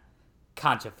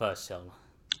controversial.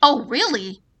 Oh,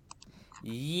 really?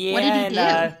 Yeah. What did he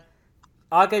do?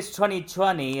 August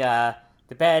 2020, the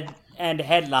bed and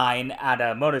headline at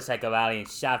a motorcycle rally in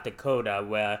South Dakota,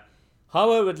 where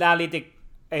Harwell would loudly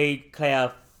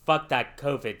declare "fuck that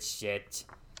COVID shit."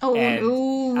 Oh, and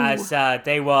ooh. As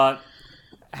they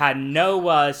had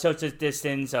no social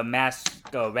distance or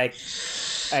mask or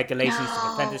regulations to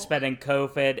prevent the spreading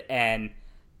COVID, and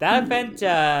that event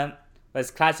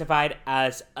was classified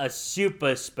as a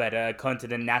super spreader according to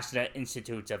the National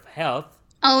Institutes of Health.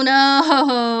 Oh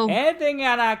no! Ending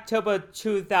in October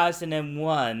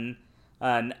 2001,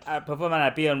 performing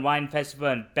at a beer and wine festival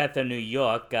in Bethel, New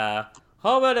York,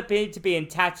 Harwell appeared to be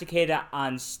intoxicated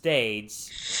on stage,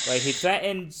 where he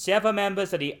threatened several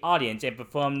members of the audience and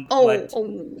performed what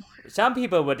some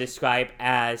people would describe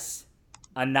as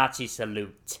a Nazi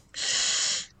salute.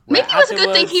 Maybe it was a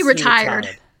good thing he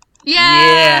retired.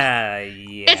 Yeah.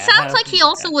 It sounds like he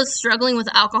also was struggling with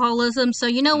alcoholism. So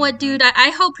you know what, dude? I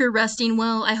hope you're resting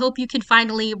well. I hope you can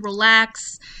finally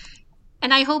relax.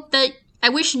 And I hope that... I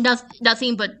wish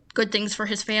nothing but good things for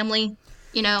his family.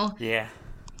 You know? Yeah.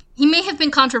 He may have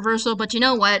been controversial, but you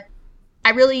know what?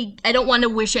 I don't want to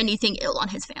wish anything ill on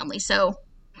his family. So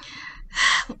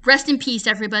Rest in peace,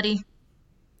 everybody.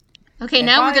 Okay, And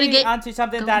now we're gonna finally, get onto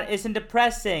something go. that isn't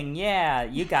depressing. Yeah,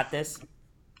 you got this.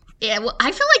 Yeah, well,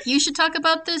 I feel like you should talk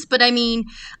about this, but I mean,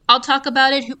 I'll talk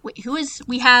about it. Who is?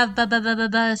 We have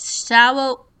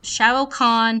Shao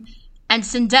Kahn and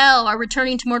Sindel are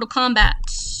returning to Mortal Kombat.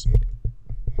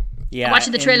 I'm Yeah,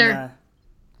 watching the trailer.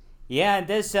 in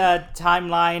this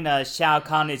timeline, Shao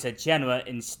Kahn is a general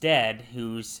instead,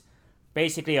 who's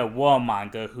basically a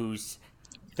warmonger who's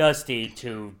thirsty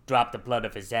to drop the blood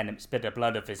of his spit the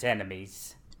blood of his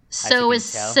enemies, as you So can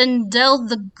is tell. Sindel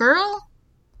the girl?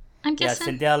 I'm Yeah,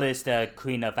 guessing. Sindel is the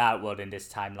queen of Outworld in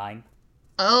this timeline.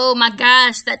 Oh my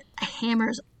gosh, that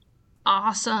hammer's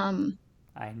awesome.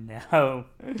 I know.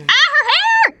 Ah, her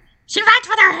hair! She fights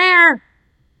with her hair!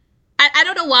 I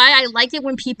don't know why. I like it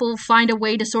when people find a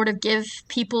way to sort of give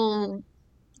people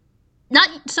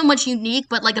not so much unique,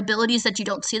 but like abilities that you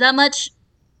don't see that much.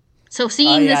 So Oh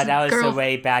seeing yeah, this that was the girl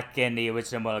way back in the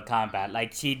original Mortal Kombat.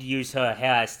 Like she'd use her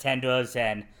hair as tendrils,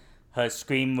 and her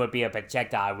scream would be a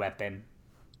projectile weapon.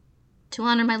 to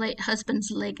honor my late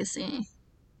husband's legacy.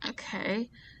 Okay.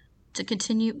 To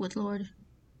continue with Lord.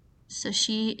 So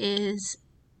she is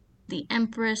the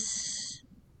Empress.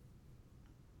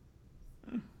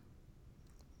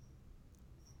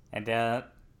 And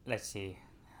let's see,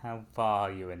 how far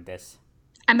are you in this?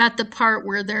 I'm at the part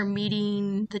where they're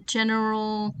meeting the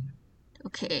general.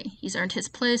 Okay, he's earned his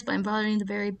place by embodying the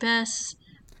very best.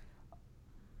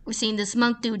 We're seeing this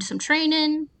monk do some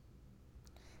training.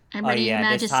 I'm Oh ready, Your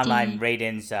yeah, this timeline, Majesty.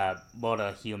 Raiden's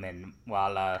mortal human,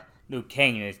 while Liu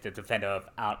Kang is the defender of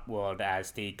Outworld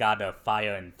as the god of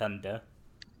fire and thunder.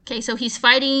 Okay, so he's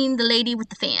fighting the lady with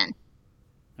the fan.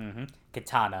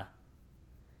 Katana.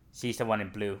 She's the one in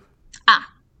blue.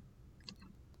 Ah,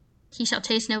 he shall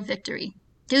taste no victory.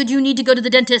 Dude, you need to go to the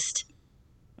dentist.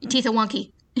 Your teeth are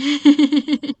wonky.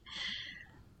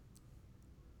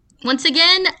 Once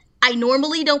again, I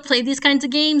normally don't play these kinds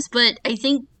of games, but I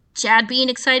think Chad being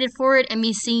excited for it and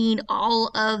me seeing all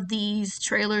of these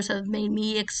trailers have made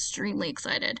me extremely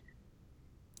excited.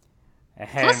 And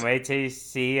Plus, wait till you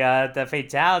see the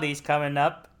fatalities coming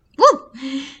up. woo!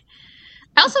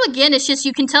 Also, again, it's just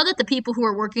you can tell that the people who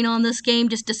are working on this game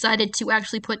just decided to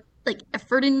actually put like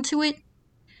effort into it.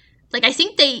 Like I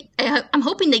think I'm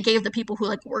hoping they gave the people who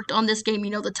like worked on this game,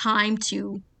 the time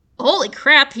to. Holy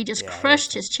crap! He just Yeah,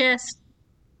 crushed his chest.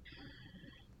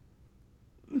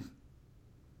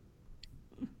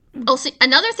 Oh, see,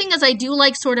 another thing is I do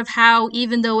like sort of how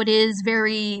even though it is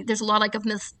there's a lot like of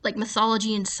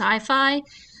mythology and sci-fi,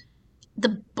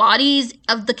 the bodies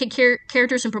of the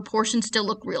characters and proportions still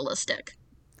look realistic.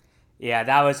 Yeah,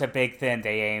 that was a big thing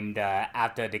they aimed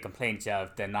after the complaints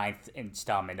of the ninth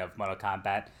installment of Mortal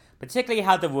Kombat, particularly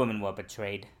how the women were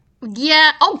portrayed.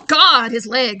 Yeah. Oh God, his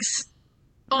legs.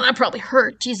 Oh, that probably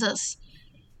hurt. Jesus.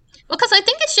 Well, because I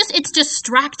think it's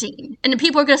distracting, and then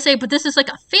people are gonna say, "But this is like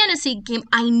a fantasy game."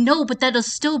 I know, but that'll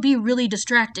still be really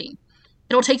distracting.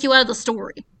 It'll take you out of the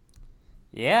story.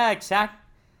 Yeah,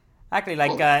 exactly.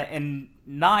 Like in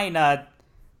 9,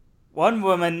 one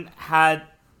woman had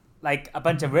like a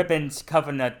bunch of ribbons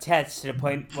covering her tits to the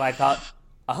point where I thought,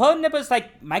 are her nipples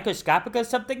like microscopic or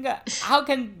something? How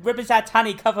can ribbons that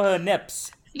tiny cover her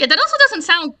nips? Yeah, that also doesn't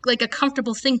sound like a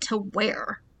comfortable thing to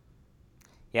wear.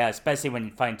 Yeah, especially when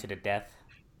you fight to the death.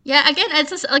 Yeah, again, it's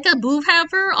just like a boob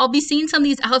haver. I'll be seeing some of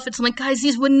these outfits. I'm like, guys,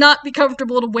 these would not be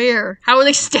comfortable to wear. How are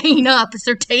they staying up? Is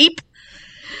there tape?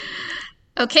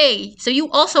 Okay, so you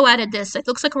also added this. It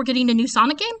looks like we're getting a new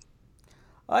Sonic game.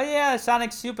 Oh yeah,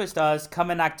 Sonic Superstars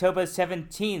coming October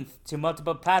 17th to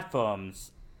multiple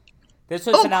platforms. This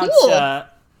was Oh, announced cool.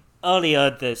 earlier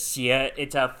this year.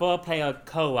 It's a 4-player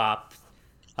co-op,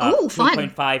 Oh, fun.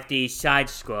 2.5D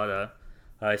side-scroller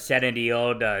set in the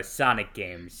old Sonic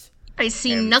games. I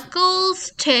see And,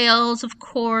 Knuckles, Tails, of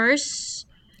course.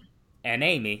 and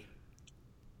Amy.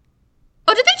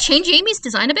 Oh, did they change Amy's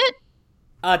design a bit?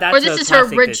 Or That's this her is her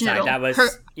classic original? design. That was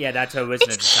that's her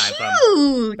original It's design from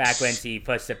cute. back when she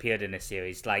first appeared in the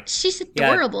series. Like, She's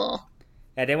yeah, adorable.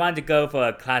 yeah, they wanted to go for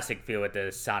a classic feel with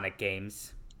the Sonic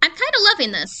games. I'm kind of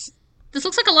loving this. This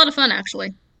looks like a lot of fun,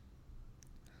 actually.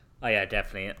 Oh yeah,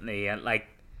 definitely.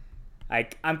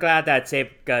 I'm glad that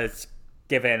Sega's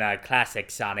given a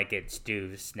classic Sonic its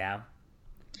dues now,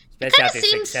 It especially kind of after the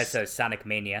seems success of Sonic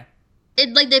Mania.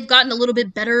 like they've gotten a little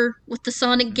bit better with the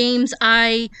Sonic games.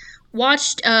 I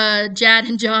watched Jad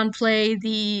and John play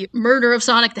the Murder of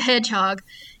Sonic the Hedgehog,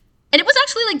 and it was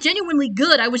actually like genuinely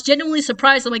good. I was genuinely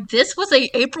surprised. I'm like, this was a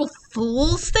April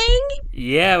Fool's thing.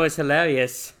 Yeah, it was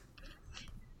hilarious.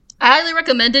 I highly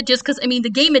recommend it just because, I mean, the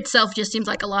game itself just seems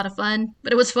like a lot of fun,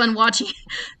 but it was fun watching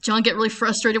John get really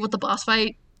frustrated with the boss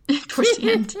fight towards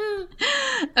the end.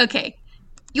 Okay.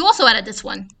 You also added this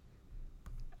one.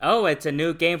 Oh, it's a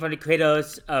new game from the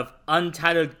creators of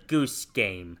Untitled Goose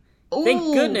Game. Thank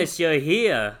Ooh. goodness you're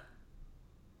here.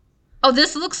 Oh,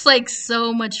 this looks like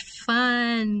so much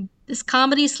fun. This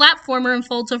comedy slapformer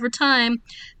unfolds over time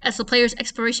as the player's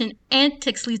exploration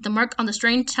antics leave the mark on the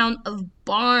strange town of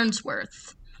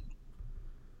Barnsworth.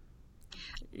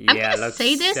 I'm Yeah, gonna looks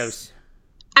say so. this.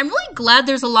 I'm really glad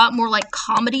there's a lot more like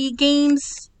comedy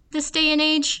games this day and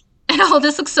age. And oh,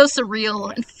 this looks so surreal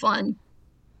Yeah, and fun.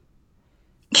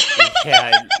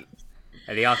 yeah.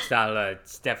 The art style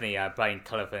it's definitely bright and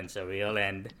colorful and surreal.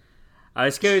 And I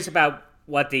was curious about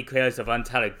what the creators of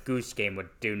Untitled Goose Game would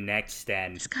do next.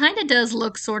 And This kind of does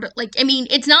look sort of like, I mean,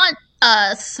 it's not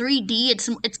 3D.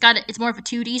 It's more of a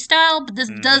 2D style, but this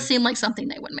does seem like something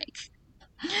they would make.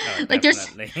 oh, Like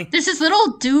definitely. there's this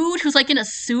little dude who's like in a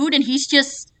suit and he's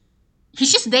just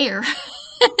there.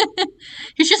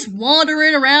 He's just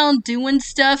wandering around doing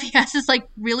stuff. He has this like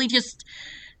really just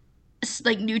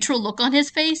like neutral look on his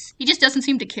face. He just doesn't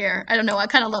seem to care. I don't know. I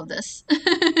kind of love this.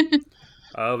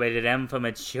 Oh, rated M for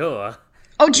mature.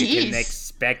 Oh You can jeez.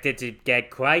 expect it to get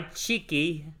quite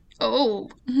cheeky. Oh.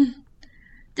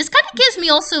 This kind of gives me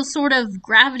also sort of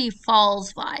Gravity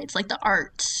Falls vibes. Like the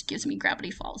art gives me Gravity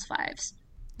Falls vibes.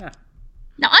 Huh.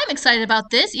 Now I'm excited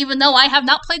about this, even though I have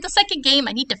not played the second game.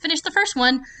 I need to finish the first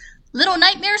one. Little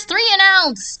Nightmares 3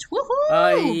 announced!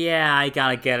 Oh Woohoo! yeah, I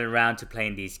gotta get around to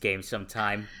playing these games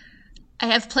sometime. I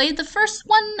have played the first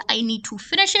one, I need to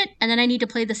finish it, and then I need to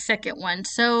play the second one.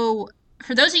 So,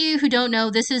 for those of you who don't know,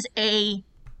 this is a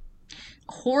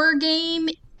horror game.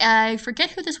 I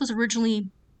forget who this was originally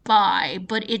by,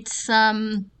 but it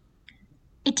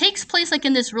takes place like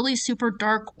in this really super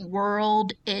dark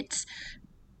world. It's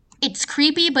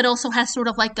creepy, but also has sort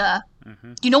of like a.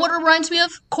 Do you know what it reminds me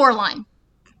of? Coraline.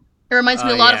 It reminds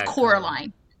me Oh a lot of yeah, Coraline.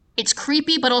 Coraline. It's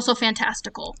creepy, but also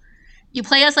fantastical. You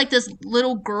play as like this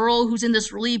little girl who's in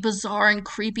this really bizarre and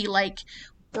creepy like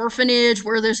orphanage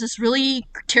where there's this really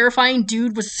terrifying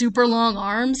dude with super long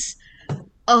arms.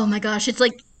 Oh my gosh, it's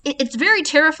like it's very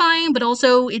terrifying, but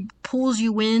also it pulls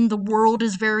you in. The world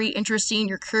is very interesting.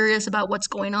 You're curious about what's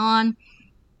going on.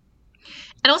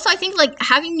 And also I think like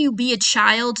having you be a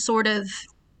child sort of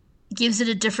gives it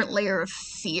a different layer of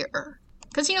fear.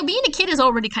 Because being a kid is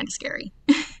already kind of scary.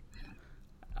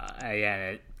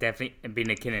 Yeah, definitely being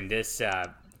a kid in this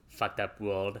fucked up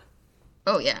world.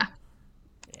 Oh yeah.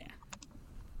 Yeah,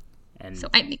 So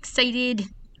and I'm excited.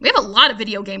 We have a lot of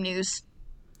video game news.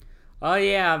 oh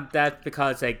yeah, that's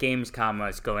because Gamescom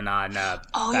was going on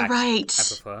Oh, you're back right.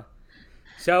 before.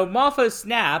 So Marvel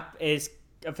Snap is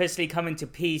officially coming to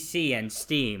PC and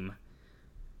Steam.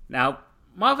 Now,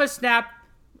 Marvel Snap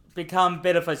become a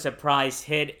bit of a surprise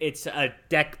hit. It's a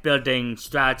deck building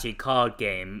strategy card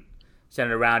game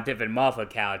centered around different Marvel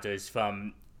characters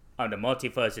from the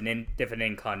multiverse and in different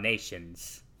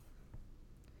incarnations.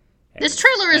 This And,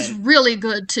 trailer is and really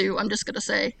good too, I'm just gonna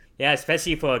say. yeah,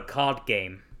 especially for a card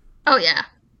game. Oh yeah.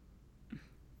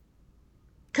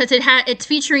 Cause it's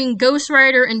featuring Ghost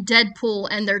Rider and Deadpool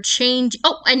and they're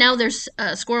and now there's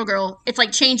Squirrel Girl. It's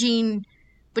like changing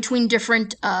between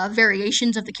different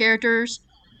variations of the characters.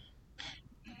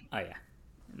 Oh yeah,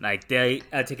 like they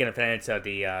are taking advantage of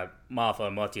the Marvel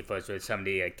multiverse with some of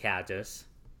the characters.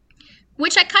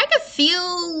 Which I kind of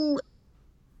feel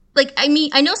like I mean,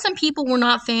 I know some people were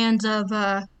not fans of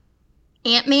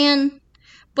Ant-Man,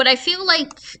 but I feel like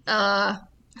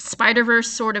Spider-Verse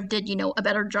sort of did, a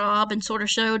better job and sort of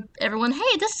showed everyone,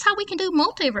 hey, this is how we can do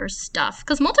multiverse stuff.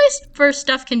 Because multiverse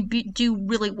stuff can do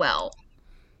really well.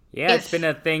 Yeah, it's been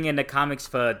a thing in the comics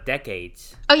for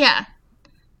decades. Oh, yeah.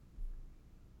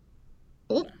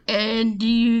 Oh, and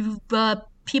you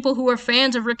people who are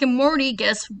fans of Rick and Morty,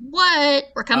 guess what?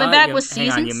 We're coming back with hang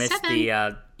on, season you missed 7.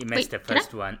 you missed Wait, the did I?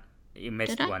 first one. You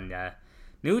missed Did I? one.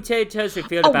 New trailers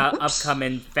revealed Oh, about oops.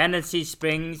 upcoming Fantasy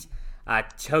Springs,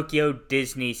 Tokyo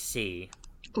Disney Sea.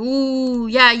 Ooh,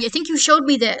 yeah, I think you showed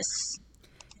me this.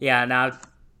 Yeah, now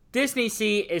Disney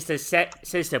Sea is the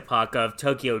sister park of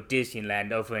Tokyo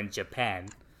Disneyland over in Japan,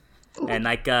 and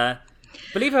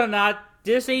believe it or not,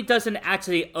 Disney doesn't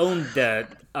actually own the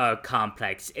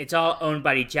complex. It's all owned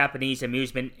by the Japanese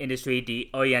amusement industry, the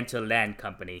Oriental Land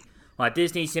Company. While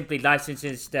Disney simply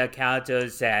licenses the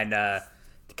characters and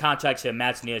contracts with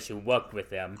Imagineers who work with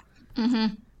them.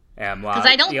 Mm-hmm. Because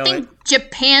I don't think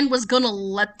Japan was gonna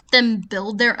let them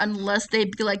build there unless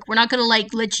they'd be like, we're not gonna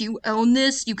let you own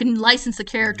this. You can license the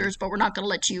characters, but we're not gonna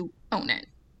let you own it.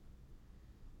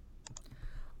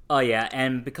 Oh yeah,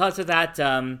 and because of that,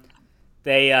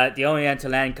 the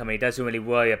Oriental Land Company doesn't really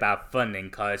worry about funding,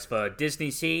 because for Disney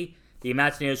Sea, the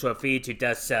Imagineers were free to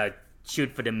just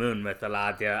shoot for the moon with a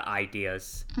lot of their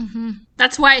ideas.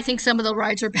 That's why I think some of the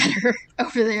rides are better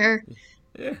over there.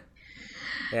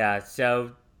 Yeah,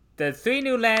 so the 3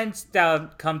 new lands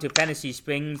that come to Fantasy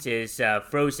Springs is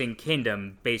Frozen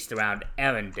Kingdom, based around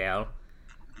Arendelle.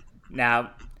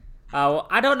 Now,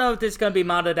 I don't know if this is going to be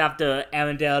modeled after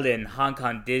Arendelle in Hong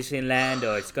Kong Disneyland,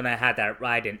 or it's going to have that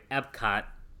ride in Epcot.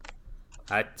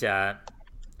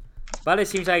 But it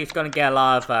seems like it's going to get a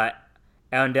lot of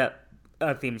Arendelle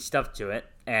themed stuff to it.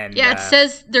 And yeah, it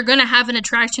says they're going to have an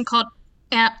attraction called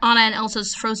Anna and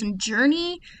Elsa's Frozen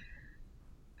Journey.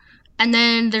 And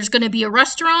then there's going to be a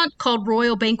restaurant called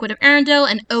Royal Banquet of Arendelle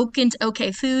and Oaken's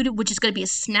OK Food, which is going to be a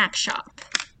snack shop.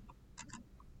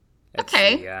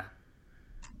 Okay. Yeah.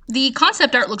 The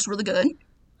concept art looks really good.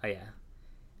 Oh, yeah.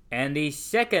 And the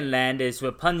second land is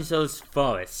Rapunzel's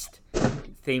Forest,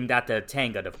 themed after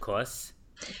Tangled, of course.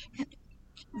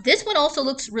 This one also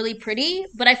looks really pretty,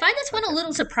 but I find this one a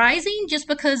little surprising just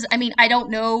because, I mean, I don't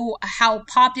know how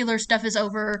popular stuff is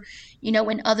over,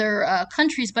 in other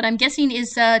countries, but I'm guessing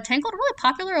is Tangled really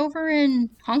popular over in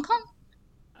Hong Kong?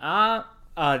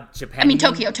 Japan. I mean,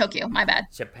 Tokyo, my bad.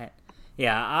 Japan.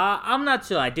 Yeah, I'm not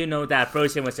sure. I do know that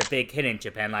Frozen was a big hit in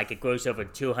Japan. Like, it grossed over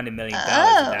 $200 million in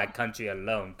that country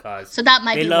alone. So that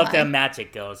might be they love why. their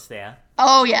magic girls there.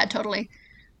 Oh, yeah, totally.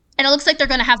 And it looks like they're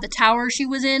going to have the tower she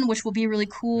was in, which will be really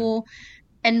cool.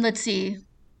 And let's see.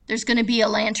 There's going to be a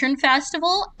lantern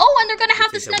festival. Oh, and they're going to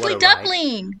have the Snuggly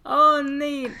Duckling. Oh,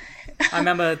 neat. I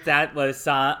remember that was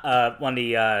one of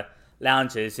the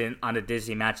lounges on the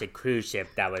Disney Magic cruise ship.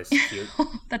 That was cute.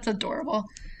 That's adorable.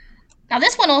 Now,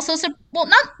 this one also... this one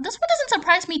doesn't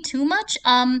surprise me too much.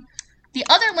 The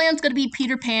other land's going to be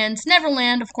Peter Pan's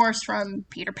Neverland, of course, from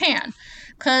Peter Pan.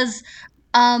 Because...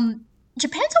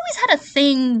 Japan's always had a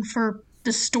thing for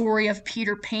the story of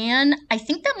Peter Pan. I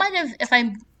think that might have, if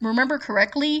I remember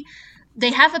correctly,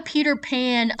 they have a Peter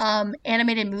Pan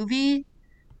animated movie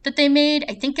that they made.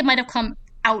 I think it might have come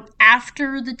out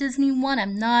after the Disney one.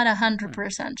 I'm not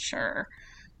 100% sure.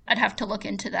 I'd have to look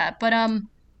into that. But,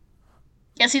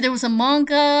 yeah, see, there was a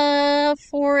manga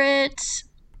for it.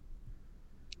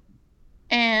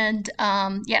 And,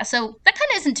 yeah, so that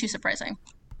kind of isn't too surprising.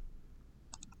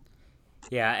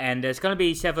 Yeah, and there's going to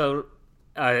be several,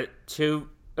 2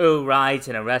 rides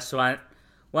in a restaurant.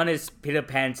 One is Peter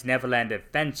Pan's Neverland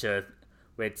Adventure,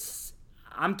 which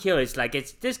I'm curious, like,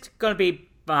 is this going to be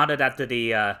modeled after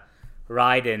the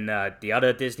ride in the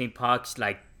other Disney parks,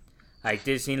 like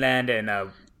Disneyland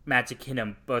and Magic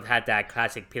Kingdom both had that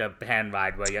classic Peter Pan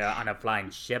ride where you're on a flying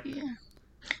ship. Yeah.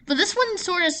 But this one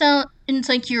sort of sounds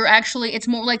like it's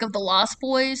more like of the Lost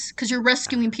Boys, because you're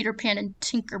rescuing Peter Pan and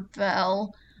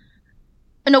Tinkerbell.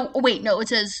 No, wait, no, it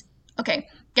says, okay.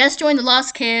 Guests join the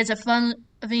Lost Kids, a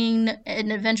fun-loving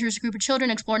and adventurous group of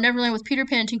children explore Neverland with Peter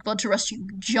Pan and Tinkerbell to rescue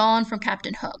John from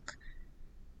Captain Hook.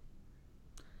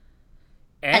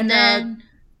 And then...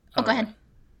 go ahead.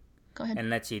 Go ahead. And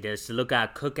let's see, there's the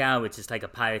Lookout Cookout, which is like a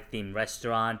pirate-themed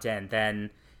restaurant, and then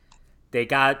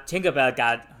Tinkerbell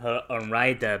got her own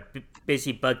ride, the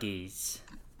Busy Buggies,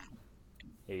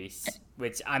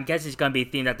 which I'm guessing is going to be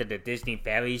themed after the Disney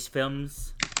Fairies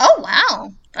films. Oh,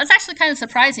 wow. That's actually kind of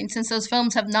surprising since those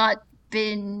films have not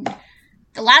been...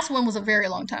 The last one was a very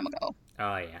long time ago.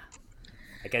 Oh, yeah.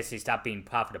 I guess they stopped being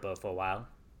profitable for a while.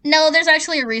 No, there's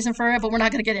actually a reason for it, but we're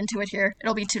not going to get into it here.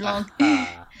 It'll be too long.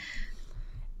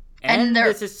 And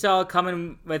this is all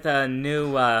coming with a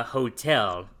new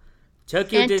hotel.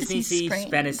 Tokyo Disney Sea's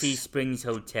Fantasy Springs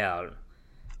Hotel.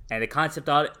 And the concept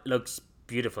art looks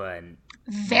beautiful and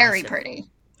very pretty.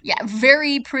 Yeah,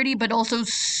 very pretty, but also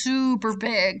super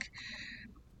big.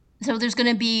 So there's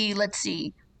going to be, let's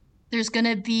see, there's going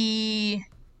to be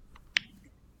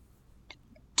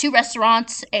 2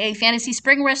 restaurants, a Fantasy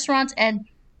Spring restaurant and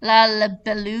La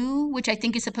Bellou, which I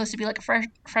think is supposed to be like a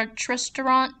French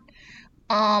restaurant.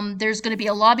 There's going to be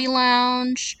a lobby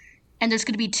lounge, and there's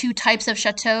going to be 2 types of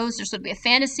chateaus. There's going to be a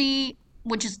Fantasy,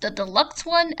 which is the deluxe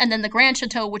one, and then the Grand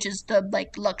Chateau, which is the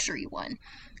like luxury one.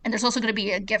 And there's also going to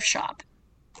be a gift shop.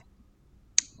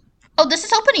 Oh, this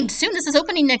is opening soon. This is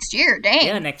opening next year. Dang.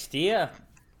 Yeah, next year.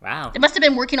 Wow. They must have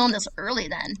been working on this early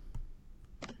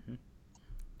then.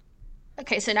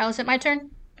 Okay, so now is it my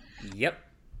turn? Yep.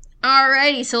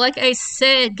 Alrighty, so like I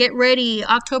said, get ready.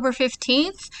 October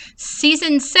 15th,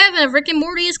 Season 7 of Rick and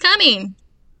Morty is coming.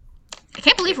 I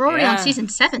can't believe we're already on Season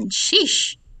 7.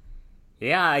 Sheesh.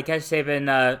 Yeah, I guess they've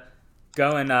been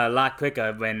going a lot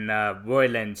quicker when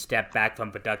Roiland stepped back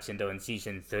from production during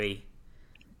Season 3.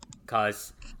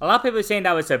 Because a lot of people are saying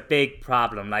that was a big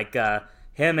problem. Like,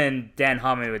 him and Dan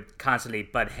Harmon would constantly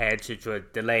butt heads, which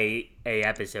would delay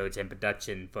episodes in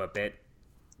production for a bit.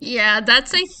 Yeah,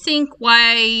 that's I think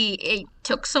why it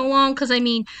took so long. Because I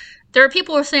mean, there are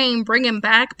people who are saying bring him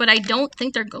back, but I don't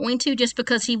think they're going to, just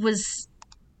because he was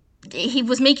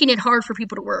making it hard for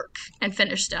people to work and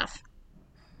finish stuff.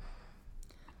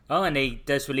 Oh, and they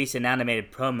just released an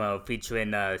animated promo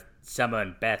featuring Summer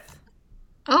and Beth.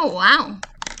 Oh wow!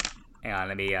 Hang on,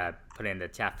 let me put it in the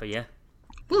chat for you.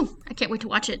 Woo! I can't wait to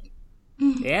watch it.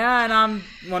 Yeah, and I'm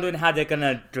wondering how they're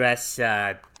gonna address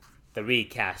the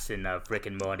recasting of Rick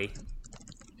and Morty.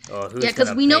 Or who's Yeah, because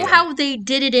gonna we play know them. how they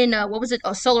did it in what was it?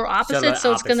 Solar Opposites. Solar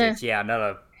So it's gonna. Opposites, yeah,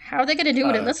 another How are they gonna do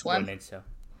it in this one? So,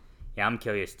 yeah, I'm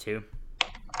curious too.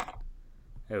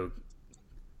 Oh,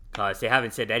 cause they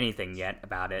haven't said anything yet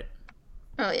about it.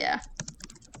 Oh yeah.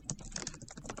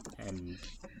 And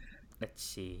let's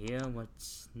see here,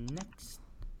 what's next?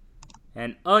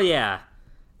 And oh yeah,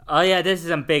 this is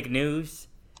some big news.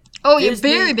 Oh yeah,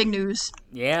 Disney- very big news.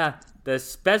 Yeah, the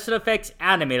special effects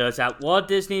animators at Walt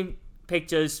Disney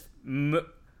Pictures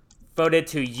voted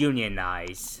to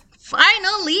unionize.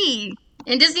 Finally!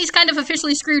 And Disney's kind of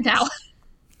officially screwed now.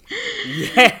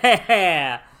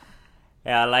 Yeah!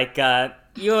 Yeah, like,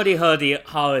 you already heard the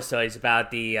horror stories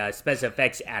about the special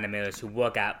effects animators who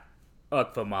work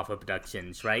for Marvel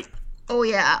Productions, right? Oh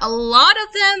yeah, a lot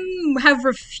of them have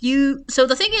refused. So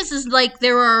the thing is like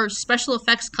there are special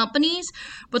effects companies,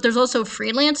 but there's also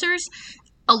freelancers.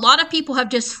 A lot of people have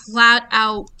just flat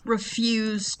out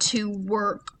refused to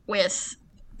work with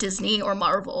Disney or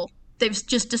Marvel. They've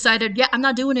just decided, yeah, I'm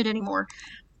not doing it anymore.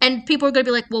 And people are going to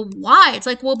be like, well, why? It's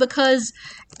like, well, because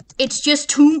it's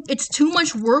too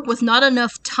much work with not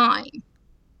enough time.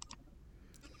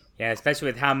 Yeah, especially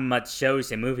with how much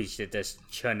shows and movies they're just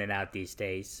churning out these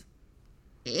days.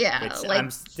 Yeah, Which like, I'm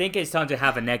thinking it's starting to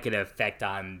have a negative effect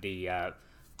on the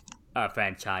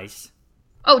franchise.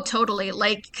 oh, totally.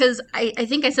 Like, because I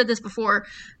think I said this before.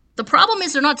 The problem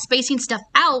is they're not spacing stuff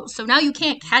out, so now you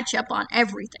can't catch up on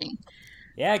everything.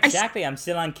 Yeah, exactly. I'm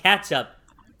still on catch up.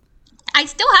 I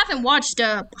still haven't watched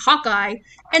Hawkeye,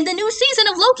 and the new season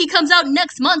of Loki comes out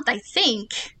next month, I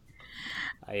think.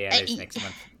 Oh yeah, it is next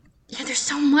month. Yeah, there's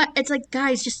so much. It's like,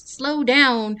 guys, just slow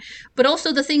down. But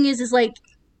also the thing is like,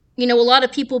 a lot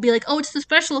of people will be like, oh, it's the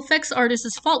special effects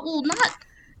artist's fault. Well, not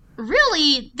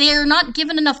really. They're not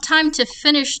given enough time to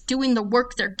finish doing the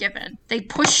work they're given. They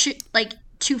push it, like,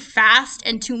 too fast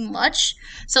and too much,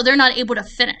 so they're not able to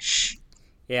finish.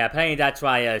 Yeah, apparently that's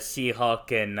why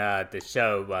She-Hulk in the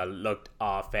show looked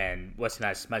off and wasn't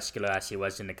as muscular as he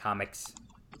was in the comics.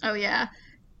 Oh, yeah.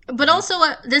 But also,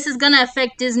 this is going to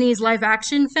affect Disney's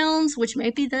live-action films, which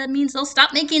maybe that means they'll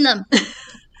stop making them.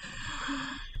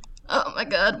 Oh my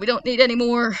god, we don't need any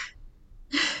more.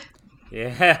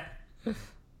 Yeah.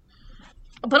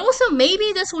 But also,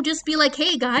 maybe this will just be like,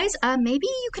 hey guys, maybe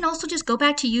you can also just go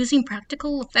back to using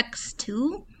practical effects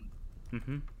too.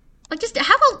 Mm-hmm. Like, just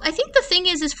I think the thing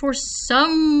is for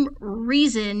some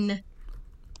reason,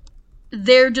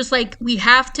 they're just like, we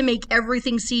have to make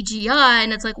everything CGI,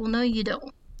 and it's like, well, no, you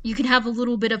don't. You can have a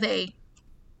little bit of a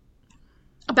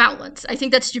balance. I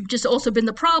think that's just also been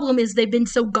the problem, is they've been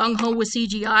so gung-ho with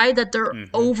CGI that they're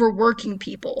overworking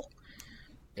people.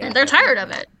 Yeah, and they're tired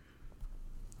of it.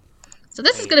 So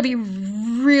this is going to be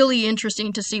really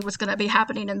interesting to see what's going to be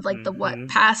happening in, like, the,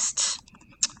 past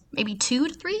maybe 2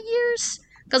 to 3 years?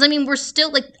 Because, I mean, we're still,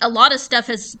 like, a lot of stuff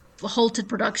has halted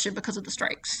production because of the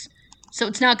strikes. So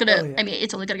it's not going to, I mean,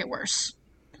 it's only going to get worse.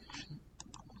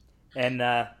 And,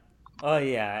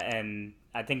 and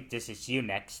I think this is you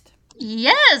next.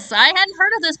 Yes, I hadn't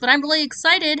heard of this, but I'm really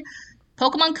excited.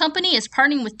 Pokemon Company is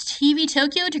partnering with TV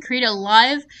Tokyo to create a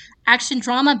live-action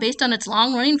drama based on its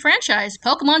long-running franchise.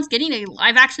 Pokemon's getting a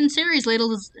live-action series,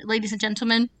 ladies and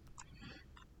gentlemen.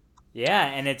 Yeah,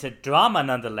 and it's a drama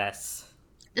nonetheless.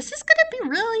 This is going to be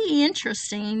really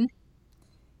interesting.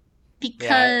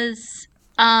 Because,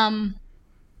 so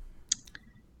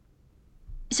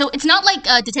it's not like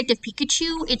Detective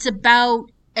Pikachu. It's about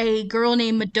a girl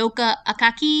named Madoka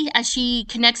Akaki as she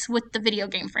connects with the video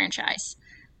game franchise.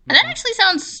 And that actually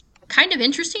sounds kind of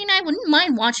interesting. I wouldn't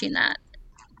mind watching that.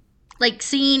 Like,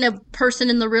 seeing a person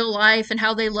in the real life and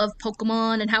how they love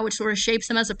Pokemon and how it sort of shapes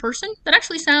them as a person. That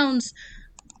actually sounds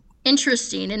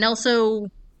interesting. And also,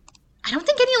 I don't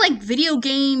think any, like, video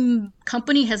game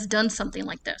company has done something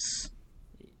like this.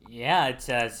 Yeah, it's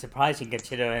surprising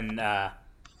considering,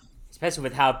 especially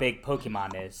with how big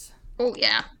Pokemon is. Oh,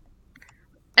 yeah.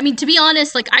 I mean, to be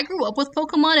honest, like, I grew up with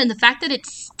Pokemon, and the fact that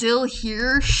it's still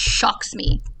here shocks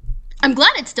me. I'm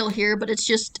glad it's still here, but it's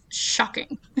just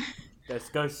shocking.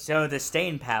 Just goes to show the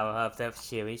staying power of the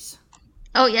series.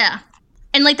 Oh, yeah.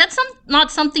 And, like, that's not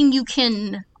something you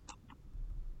can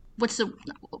what's the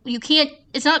you can't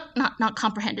it's not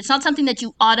comprehend. It's not something that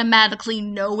you automatically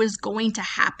know is going to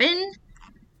happen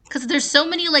because there's so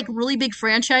many like really big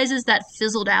franchises that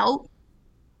fizzled out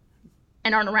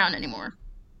and aren't around anymore.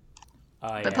 Oh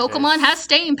But yeah, Pokemon has there's.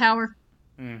 staying power.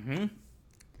 Mm-hmm.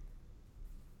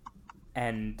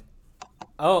 And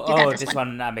You got this this one.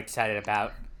 one I'm excited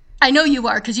about. I know you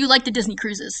are because you like the Disney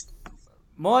cruises.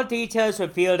 More details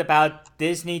revealed about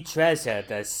Disney Treasure,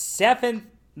 the seventh.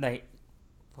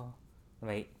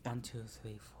 Wait, 1, 2,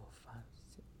 3, 4, 5,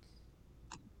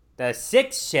 6. The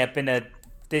sixth ship in the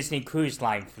Disney Cruise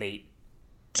Line fleet.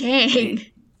 Dang.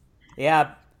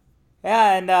 Yeah,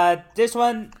 and this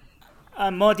one,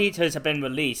 more details have been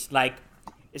released. Like,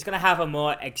 it's gonna have a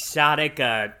more exotic,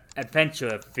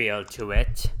 adventure feel to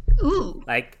it. Ooh.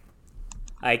 And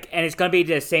it's gonna be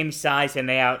the same size and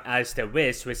layout as the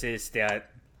Wish, which is the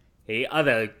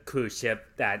other cruise ship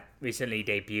that recently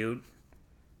debuted.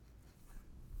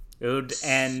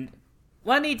 And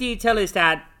one neat detail is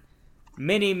that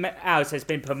Minnie Mouse has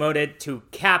been promoted to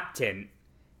captain,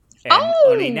 and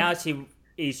only Oh! now she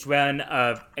is wearing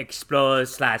a explorer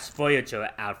slash Voyager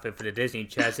outfit for the Disney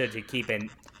Treasure to keep in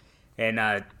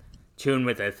tune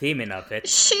with the theming of it.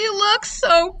 She looks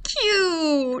so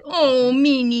cute. Oh,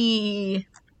 Minnie.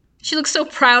 She looks so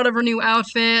proud of her new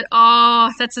outfit.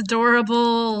 Oh, that's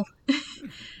adorable.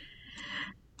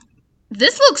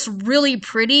 This looks really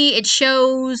pretty. It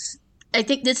shows. I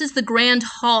think this is the grand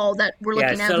hall that we're Yeah,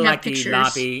 looking at. sort We of have like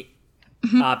pictures. the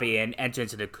lobby and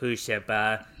entrance of the cruise ship.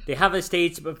 They have a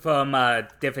stage from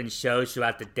different shows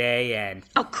throughout the day, and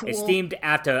Oh, cool. it's themed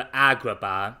after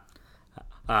Agrabah.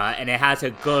 And it has a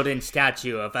golden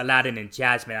statue of Aladdin and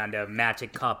Jasmine on the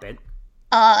magic carpet.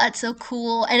 That's so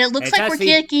cool. And it looks It's like we're actually-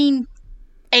 getting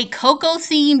a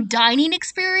Coco-themed dining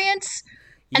experience.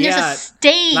 And there's a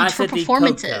stage Plaza for di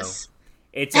performances. Coco.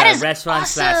 It's That a is restaurant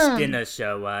slash awesome. dinner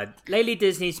show. Lately,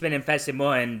 Disney's been invested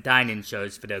more in dining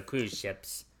shows for their cruise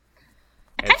ships.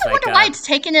 I kind of wonder why it's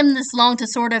taken them this long to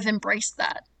sort of embrace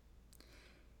that.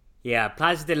 Yeah,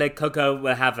 Plaza de la Coco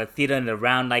will have a theater in the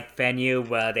round-like venue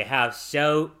where they have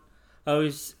shows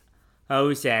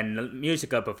and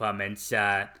musical performance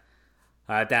that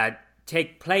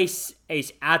take place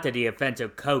after the event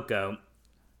of Coco.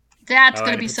 That's going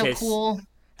to and be so cool.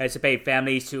 Anticipate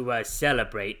families to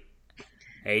celebrate.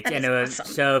 And is it will awesome.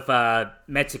 serve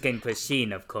Mexican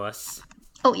cuisine, of course.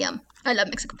 Oh, yeah. I love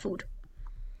Mexican food.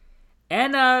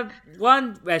 And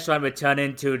one restaurant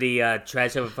returning to the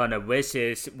treasure from the Wish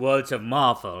is Worlds of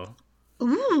Marvel.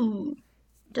 Ooh.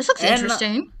 This looks And,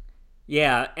 interesting.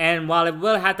 Yeah, and while it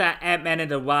will have that Ant-Man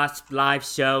and the Wasp live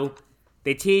show,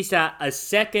 they teased a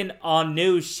second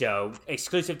all-new show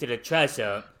exclusive to the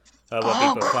treasure will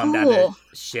be performed on the cool.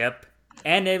 ship,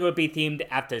 and it will be themed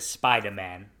after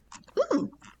Spider-Man.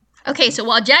 Ooh. Okay, so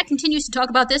while Jack continues to talk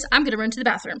about this, I'm going to run to the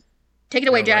bathroom. Take it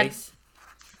away, Jack. Anyways.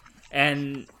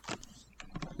 And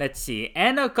let's see.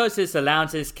 And of course, there's the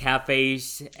lounges,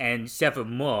 cafes, and several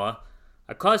more.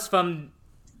 Across from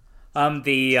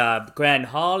the Grand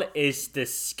Hall is the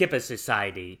Skipper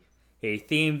Society,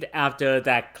 themed after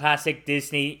that classic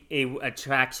Disney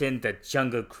attraction, the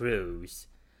Jungle Cruise.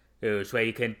 Where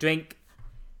you can drink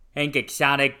and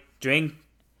exotic drinks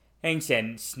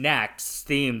and snacks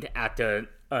themed after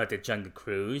the Jungle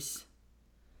Cruise.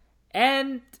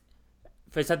 And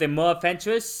for something more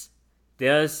adventurous,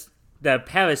 there's the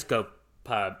Periscope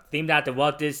Pub, themed after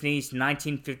Walt Disney's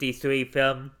 1953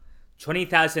 film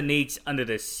 20,000 Leagues Under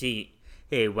the Sea.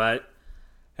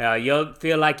 You'll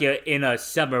feel like you're in a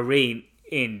submarine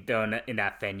in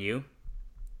that venue.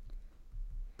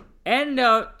 And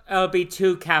there'll be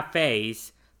two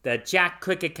cafes. The Jack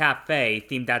Cricket Cafe,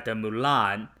 themed after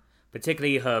Mulan,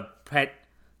 particularly her pet,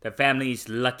 the family's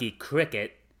Lucky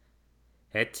Cricket.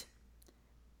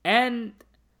 And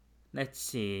let's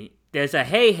see, there's a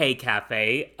Hey Hey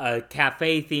Cafe, a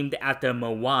cafe themed after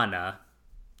Moana.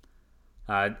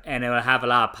 And it will have a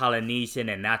lot of Polynesian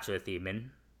and natural theming.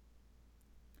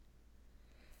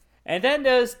 And then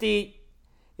there's the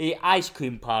ice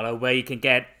cream parlor where you can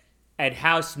get a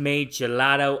house-made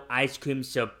gelato, ice cream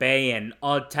sorbet, and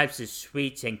all types of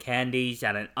sweets and candies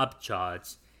at an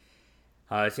upcharge.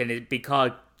 And it'd be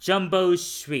called Jumbo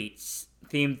Sweets,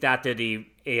 themed after the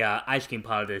ice cream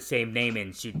parlor, the same name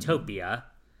in Zootopia.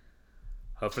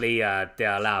 Hopefully,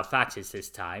 they'll allow faxes this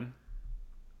time.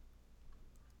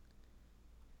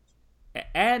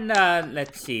 And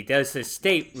let's see, there's the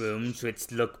staterooms,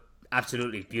 which look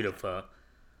absolutely beautiful.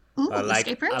 Ooh, Like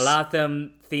escape rooms? a lot of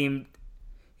them themed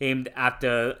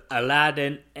after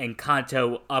Aladdin,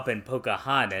 Encanto, Up, and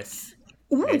Pocahontas.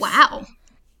 Ooh, Yes. wow.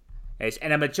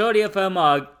 And a majority of them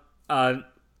are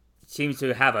seems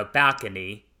to have a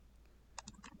balcony.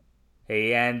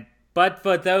 But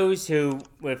for those who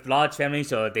with large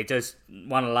families or they just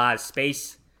want a lot of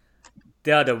space,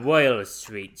 there are the royal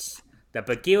suites, the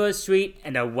Bagheera suite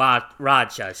and the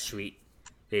Raja suite.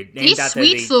 These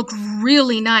suites look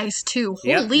really nice too.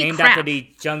 Yep, Holy named crap. after the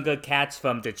jungle cats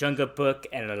from the Jungle Book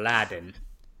and Aladdin.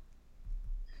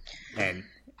 And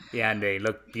they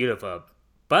look beautiful.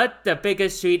 But the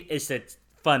biggest suite is the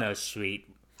funnel suite.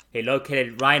 They're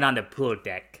located right on the pool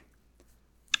deck.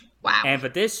 Wow. And for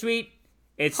this suite,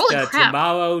 it's Holy the crap.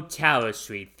 Tomorrow Tower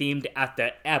suite, themed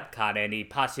after Epcot and the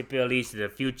possibilities of the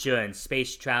future and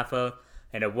space travel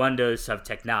and the wonders of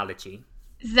technology.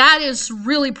 That is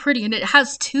really pretty, and it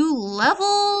has 2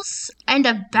 levels and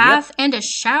a bath and a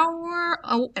shower.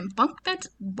 Oh, and bunk beds.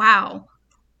 Wow.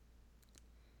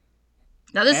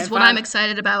 Now this is what I'm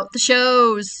excited about. The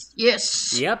shows.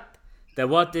 Yes. Yep. The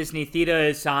Walt Disney Theater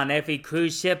is on every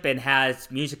cruise ship and has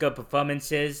musical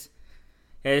performances.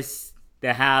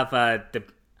 They have a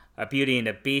Beauty and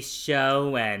the Beast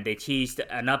show, and they teased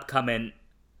an upcoming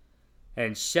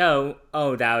show.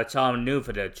 Oh, that it's all new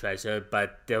for the treasure,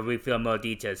 but they'll reveal more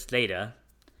details later.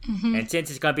 Mm-hmm. And since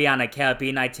it's going to be on a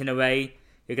Caribbean itinerary,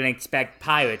 you're going to expect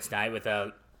Pirates Night with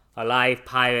a live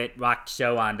pirate rock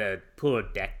show on the pool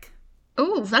deck.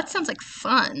 Oh, that sounds like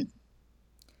fun.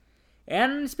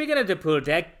 And speaking of the pool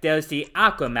deck, there's the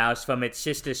Aqua Mouse from its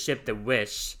sister ship, the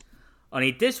Wish.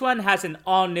 Only this one has an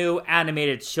all-new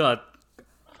animated short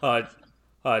called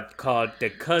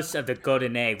The Curse of the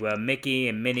Golden Egg, where Mickey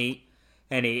and Minnie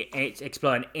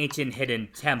explore an ancient hidden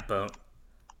temple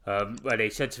where they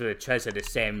search for the treasure of the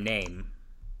same name.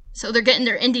 So they're getting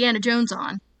their Indiana Jones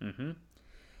on. Mm-hmm.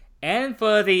 And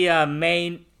for the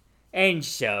main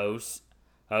shows,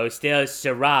 there's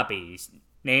Sarabi's,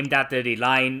 named after the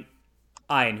lion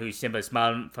who's Simba's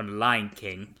mom from The Lion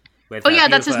King.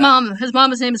 That's his mom. His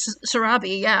mom's name is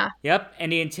Sarabi, yeah. Yep,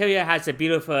 and the interior has a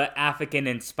beautiful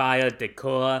African-inspired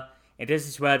decor, and this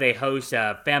is where they host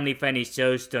family-friendly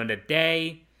shows during the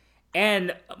day,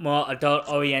 and more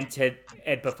adult-oriented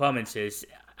performances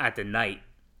at the night.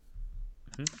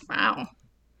 Mm-hmm. Wow.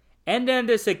 And then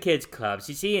there's the kids' clubs.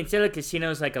 You see, instead of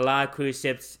casinos like a lot of cruise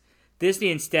ships,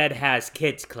 Disney instead has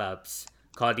kids' clubs,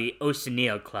 called the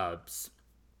Oceania Clubs.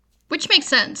 Which makes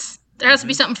sense. There has to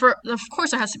be something of course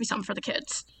there has to be something for the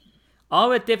kids. All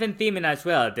with different theming as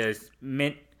well. There's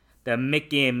the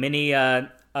Mickey and Minnie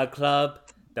Club,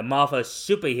 the Marvel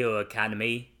Superhero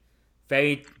Academy,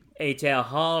 Fairy Tale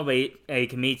Hall, where you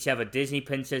can meet several Disney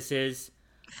princesses,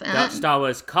 the Star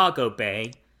Wars Cargo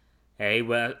Bay,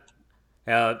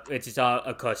 which is all,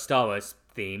 of course, Star Wars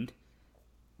themed.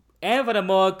 And for the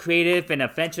more creative and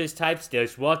adventurous types,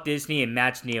 there's Walt Disney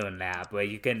Imagineering Lab, where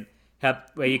you can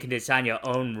design your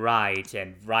own rides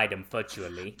and ride them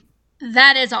virtually.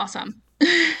 That is awesome.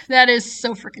 That is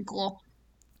so freaking cool.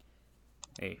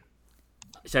 Hey.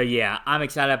 So yeah, I'm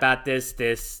excited about this.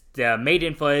 The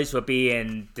maiden voyage will be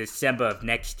in December of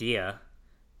next year.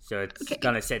 So it's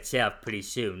gonna set sail pretty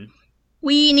soon.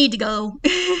 We need to go.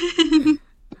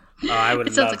 I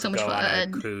would love to go on a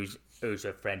cruise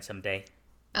with friends someday.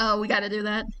 Oh, we gotta do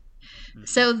that.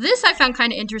 So this I found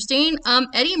kind of interesting.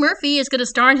 Eddie Murphy is going to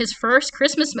star in his first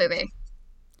Christmas movie.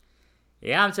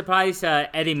 Yeah, I'm surprised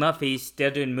Eddie Murphy's still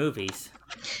doing movies.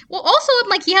 Well, also,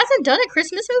 he hasn't done a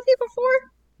Christmas movie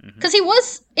before. Because he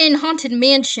was in Haunted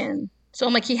Mansion. So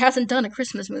he hasn't done a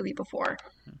Christmas movie before.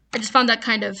 I just found that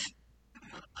kind of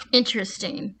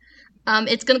interesting.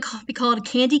 It's going to be called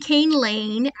Candy Cane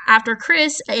Lane. After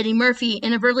Chris, Eddie Murphy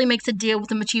inadvertently makes a deal with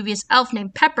a mischievous elf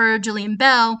named Pepper, Jillian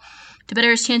Bell. To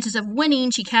better his chances of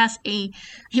winning,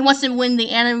 he wants to win the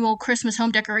annual Christmas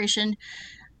home decoration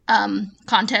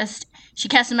contest. She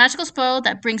casts a magical spell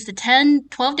that brings the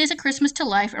 12 days of Christmas to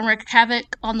life and wreaks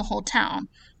havoc on the whole town.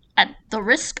 At the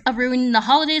risk of ruining the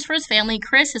holidays for his family,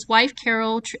 Chris, his wife,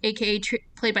 Carol, aka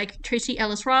played by Tracy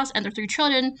Ellis Ross, and their 3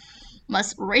 children,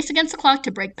 must race against the clock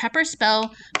to break Pepper's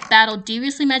spell, battle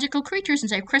deviously magical creatures, and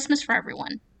save Christmas for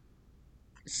everyone.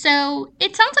 So,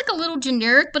 it sounds like a little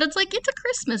generic, but it's a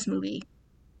Christmas movie.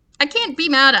 I can't be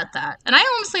mad at that. And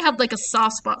I honestly have a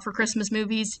soft spot for Christmas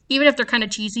movies, even if they're kind of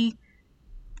cheesy.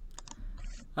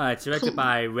 It's directed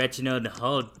by Reginald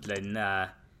Houghton.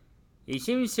 He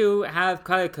seems to have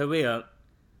quite a career.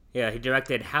 Yeah, he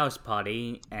directed House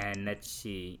Party, and let's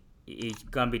see, he's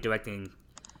gonna be directing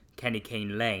Candy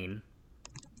Cane Lane.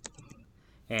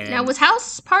 And now, was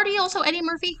House Party also Eddie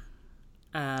Murphy?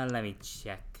 Let me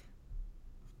check.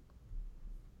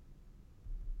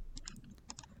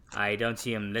 I don't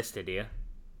see him listed here.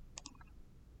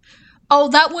 Oh,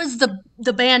 that was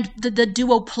the band, the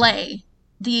duo Play.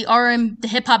 The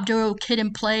hip-hop duo Kid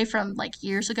and Play from,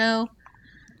 years ago.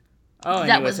 Oh,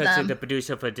 and he was also the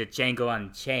producer for the Django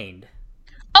Unchained.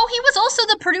 Oh, he was also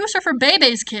the producer for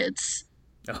Bebe's Kids.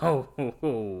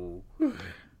 Oh.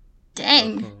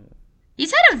 Dang.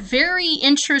 He's had a very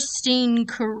interesting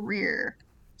career.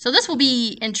 So this will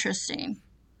be interesting.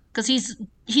 Because he's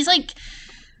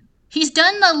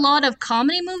done a lot of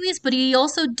comedy movies, but he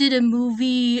also did a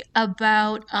movie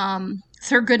about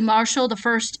Thurgood Marshall, the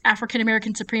first African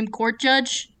American Supreme Court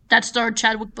judge that starred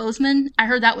Chadwick Boseman. I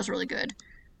heard that was really good.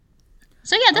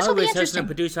 So yeah, this will be interesting.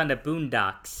 Produced on the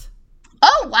Boondocks.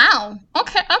 Oh wow.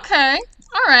 Okay.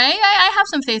 All right. I have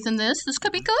some faith in this. This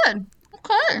could be good.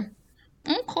 Okay.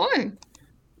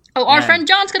 Oh, our friend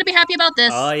John's gonna be happy about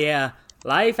this. Oh yeah,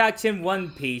 live action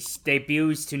One Piece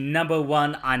debuts to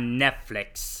 #1 on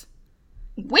Netflix,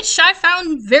 which I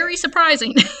found very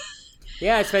surprising.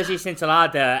 Yeah, especially since a lot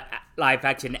of the live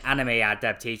action anime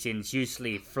adaptations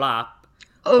usually flop.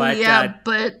 Oh, but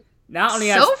but not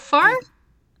only so far,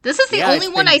 this is the only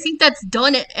one I think that's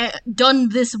done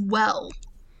this well.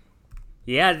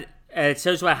 Yeah, it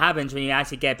shows what happens when you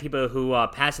actually get people who are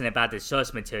passionate about the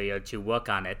source material to work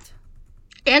on it.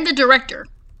 And the director,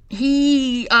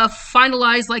 he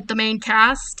finalized like the main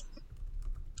cast.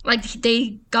 Like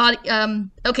they got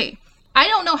okay. I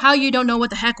don't know how you don't know what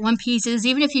the heck One Piece is,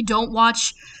 even if you don't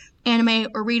watch anime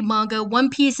or read manga. One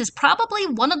Piece is probably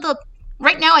one of the,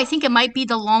 right now I think it might be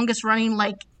the longest running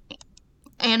like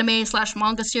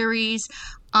anime/manga series,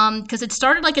 because it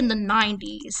started like in the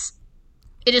 90s.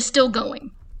 It is still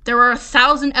going. There are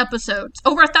 1,000 episodes,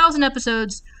 over 1,000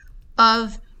 episodes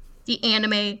of the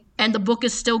anime, and the book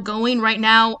is still going right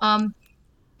now. I'm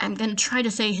gonna try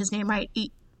to say his name right,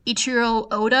 Ichiro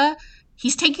Oda.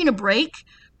 He's taking a break,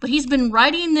 but he's been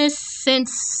writing this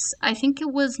since, I think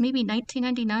it was maybe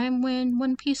 1999 when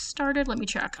One Piece started. Let me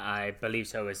check. I believe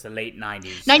so. It's the late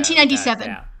 90s. 1997.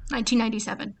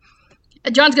 1997.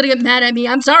 John's going to get mad at me.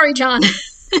 I'm sorry, John.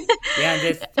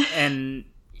 and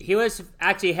he was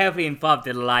actually heavily involved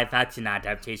in the live action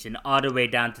adaptation all the way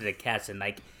down to the cast. And,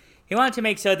 like, he wanted to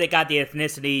make sure they got the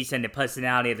ethnicities and the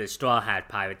personality of the Straw Hat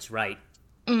Pirates right.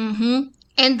 Mm-hmm.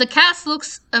 And the cast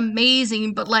looks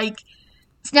amazing, but, like,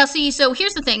 now, see, so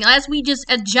here's the thing. As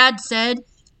Jad said,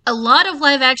 a lot of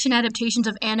live-action adaptations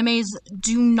of animes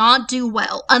do not do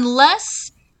well,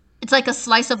 unless it's like a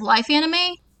slice-of-life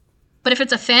anime. But if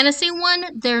it's a fantasy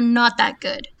one, they're not that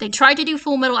good. They tried to do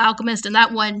Full Metal Alchemist, and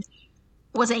that one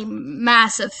was a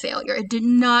massive failure. It did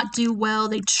not do well.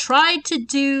 They tried to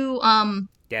do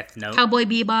Death Note. Cowboy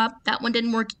Bebop. That one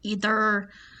didn't work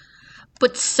either.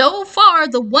 But so far,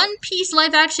 the One Piece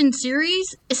live-action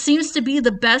series seems to be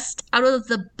the best out of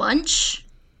the bunch.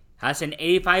 Has an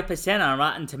 85% on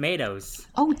Rotten Tomatoes.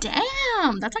 Oh,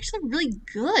 damn! That's actually really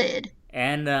good.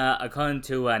 And according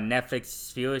to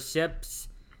Netflix viewerships,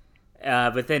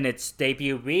 within its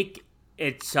debut week,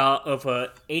 it saw over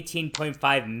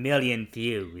 18.5 million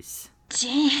views.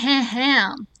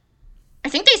 Damn! I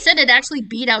think they said it actually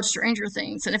beat out Stranger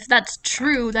Things, and if that's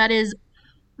true, that is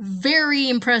very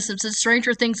impressive, since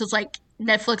Stranger Things was like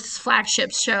Netflix's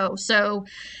flagship show. So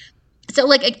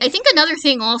like I think another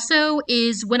thing also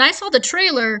is when I saw the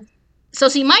trailer. So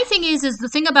see, my thing is the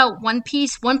thing about One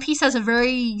Piece. One Piece has a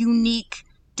very unique,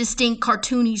 distinct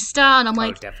cartoony style, and I'm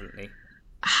like, definitely.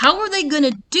 How are they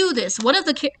gonna do this?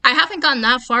 I haven't gotten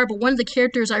that far, but one of the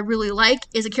characters I really like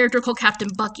is a character called Captain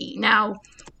Bucky. Now,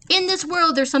 in this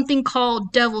world, there's something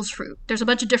called Devil's Fruit. There's a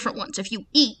bunch of different ones. If you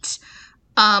eat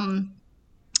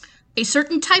a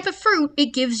certain type of fruit,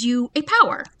 it gives you a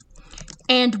power.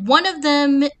 And one of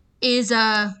them is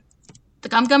the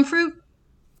Gum Gum fruit.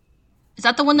 Is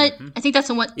that the one that... I think that's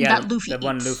the one that Luffy eats. The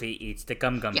one Luffy eats, the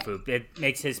Gum Gum fruit. It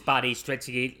makes his body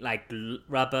stretchy like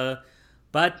rubber.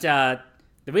 But the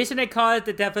reason they call it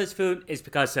the Devil's Fruit is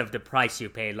because of the price you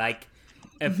pay. Like,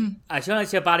 if as soon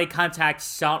as your body contacts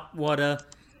salt water,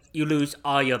 you lose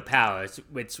all your powers,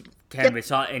 which can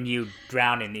result in you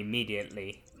drowning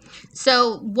immediately.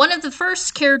 So, one of the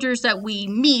first characters that we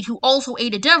meet who also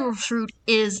ate a devil's fruit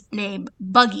is named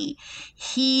Buggy.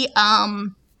 He,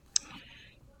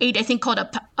 ate, I think, called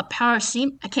a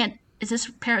parasema. Is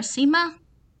this parasema?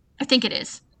 I think it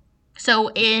is. So,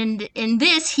 in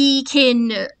this,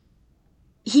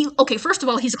 first of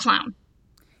all, he's a clown.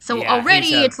 So,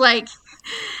 already it's like,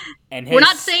 we're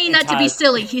not saying that to be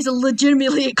silly. He's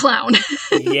legitimately a clown.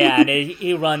 And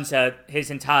he runs his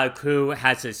entire crew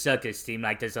has a circus team.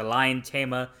 Like there's a lion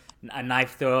tamer, a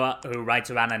knife thrower who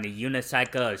rides around on a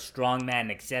unicycle, a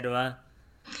strongman, etc.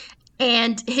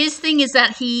 And his thing is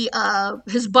that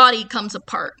his body comes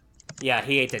apart. Yeah,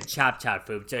 he ate the chop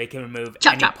food, so he can remove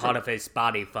any part of his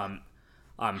body from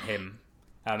him.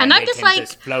 And I'm just like,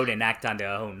 just float and act on their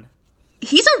own.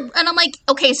 And I'm like,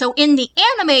 okay, so in the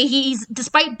anime,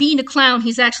 despite being a clown,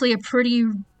 he's actually a pretty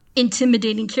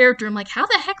intimidating character. I'm like, how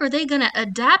the heck are they going to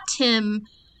adapt him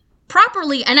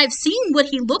properly? And I've seen what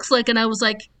he looks like, and I was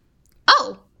like,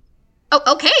 oh,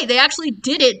 okay, they actually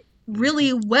did it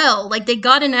really well. Like, they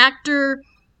got an actor.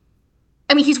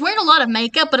 I mean, he's wearing a lot of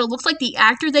makeup, but it looks like the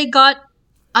actor they got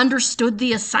understood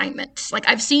the assignment. Like,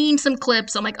 I've seen some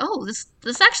clips. I'm like, oh,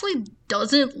 this actually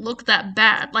doesn't look that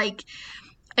bad. Like,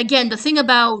 again, the thing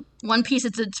about One Piece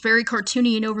is it's very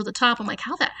cartoony and over the top. I'm like,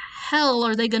 how the hell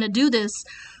are they going to do this?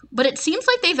 But it seems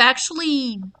like they've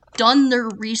actually done their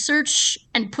research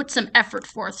and put some effort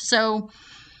forth. So,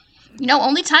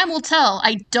 only time will tell.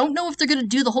 I don't know if they're going to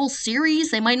do the whole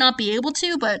series. They might not be able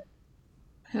to, but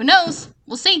who knows?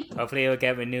 We'll see. Hopefully it'll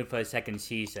get renewed for a second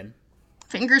season.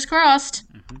 Fingers crossed.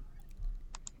 Mm-hmm.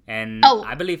 And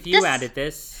I believe you added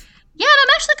this. Yeah, and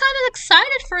I'm actually kind of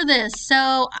excited for this.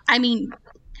 So, I mean,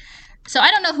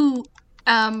 I don't know who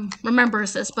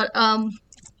remembers this, but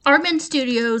Aardman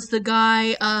Studios, the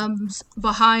guy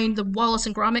behind the Wallace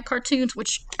and Gromit cartoons,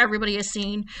 which everybody has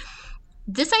seen.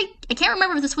 This, I can't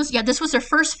remember if this was their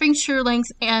first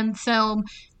feature-length film,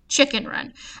 Chicken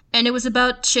Run. And it was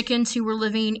about chickens who were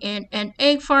living in an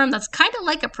egg farm that's kind of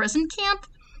like a prison camp.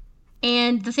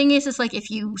 And the thing is like, if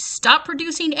you stop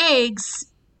producing eggs,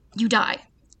 you die.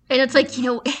 And it's like,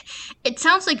 it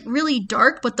sounds like really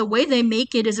dark, but the way they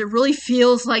make it is it really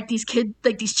feels like these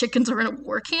chickens are in a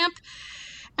war camp.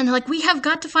 And they're like, we have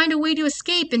got to find a way to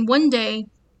escape. And one day,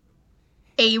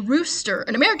 a rooster,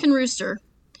 an American rooster,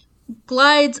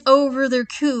 glides over their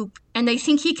coop, and they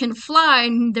think he can fly,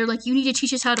 and they're like, you need to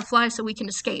teach us how to fly so we can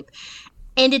escape.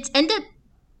 And it's ended up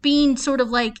being sort of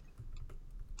like,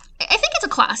 I think it's a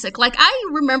classic. Like, I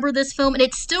remember this film, and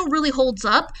it still really holds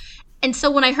up. And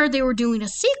so when I heard they were doing a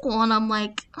sequel, and I'm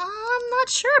like, I'm not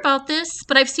sure about this,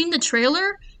 but I've seen the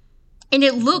trailer, and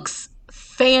it looks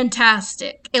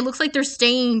fantastic. It looks like they're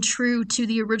staying true to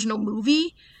the original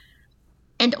movie.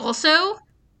 And also,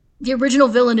 the original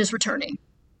villain is returning.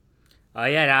 Oh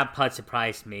yeah, that part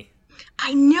surprised me.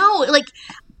 I know, like,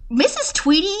 Mrs.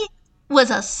 Tweety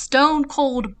was a stone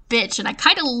cold bitch, and I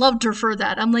kind of loved her for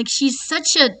that. I'm like, she's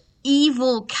such a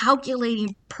evil,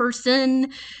 calculating person,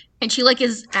 and she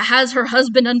has her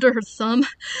husband under her thumb.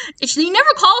 He never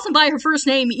calls him by her first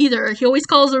name either. He always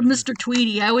calls her Mr.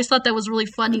 Tweety. I always thought that was really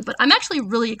funny, but I'm actually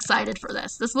really excited for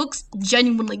this. This looks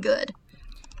genuinely good.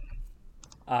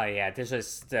 Oh yeah, this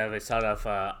was the result of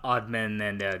Oddman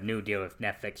and the new deal with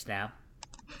Netflix now.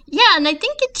 Yeah, and I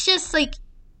think it's just like,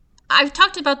 I've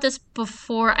talked about this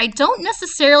before. I don't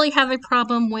necessarily have a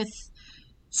problem with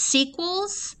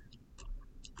sequels,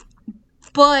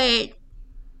 but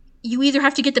you either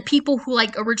have to get the people who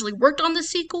originally worked on the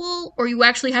sequel, or you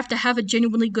actually have to have a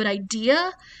genuinely good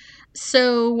idea.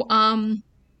 So,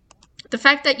 the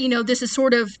fact that, this is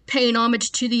sort of paying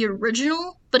homage to the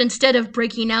original, but instead of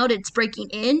breaking out, it's breaking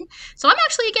in. So I'm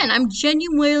actually, again,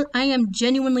 I am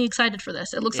genuinely excited for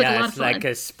this. It looks like a lot of fun. It's like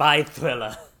a spy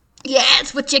thriller. Yeah,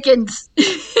 it's with chickens.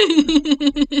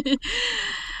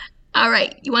 All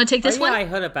right, you want to take this one? Yeah, I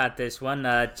heard about this one.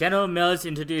 General Mills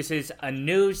introduces a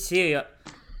new cereal,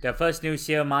 the first new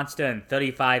cereal monster in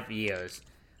 35 years.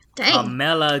 Dang.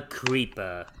 Carmella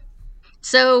Creeper.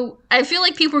 So, I feel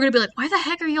like people are going to be like, why the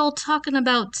heck are y'all talking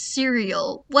about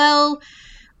cereal? Well,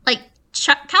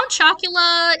 Count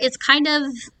Chocula is kind of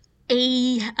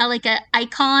a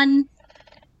icon,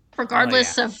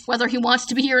 regardless of whether he wants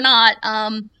to be or not.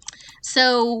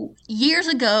 So, years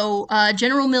ago,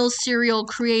 General Mills cereal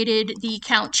created the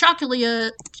Count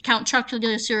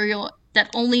Chocula cereal that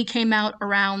only came out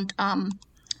around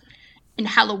in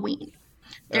Halloween.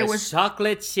 There was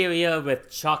chocolate cereal with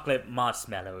chocolate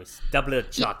marshmallows. Double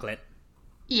chocolate.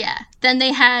 Yeah. Then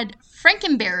they had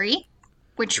Frankenberry,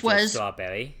 which was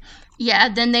strawberry. Yeah.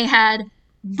 Then they had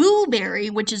Boo Berry,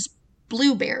 which is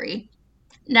blueberry.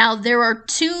 Now, there are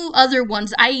two other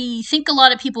ones. I think a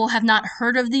lot of people have not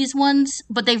heard of these ones,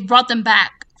 but they've brought them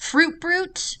back. Fruit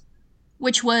Brute,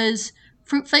 which was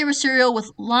fruit-flavored cereal with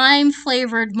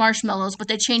lime-flavored marshmallows, but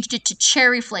they changed it to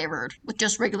cherry-flavored with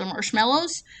just regular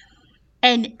marshmallows.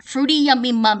 And Fruity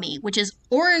Yummy Mummy, which is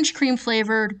orange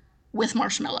cream-flavored with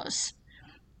marshmallows.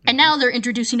 And now they're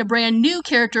introducing a brand new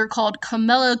character called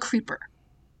Carmella Creeper.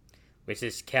 Which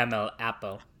is caramel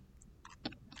apple.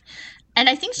 And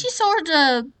I think she's supposed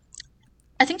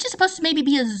to maybe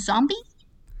be a zombie?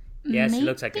 Yes, she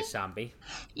looks like a zombie.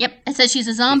 Yep, it says she's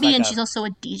a zombie and she's also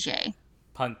a DJ.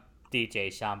 Punk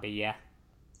DJ zombie, yeah.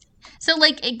 So,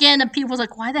 again, people's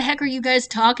like, why the heck are you guys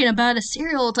talking about a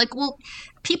cereal? It's like, well,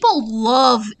 people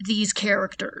love these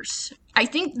characters. I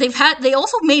think they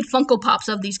also made Funko Pops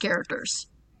of these characters.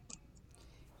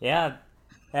 Yeah,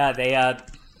 they,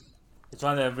 it's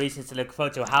one of the reasons to look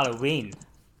forward to Halloween.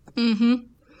 Mm-hmm.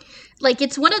 like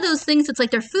it's one of those things that's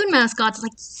like they're food mascots. It's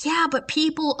like, yeah, but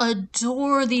people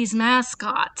adore these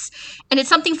mascots. And it's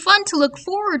something fun to look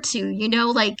forward to,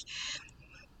 like,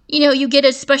 you get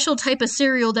a special type of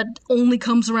cereal that only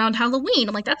comes around Halloween.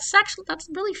 I'm like, that's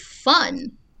really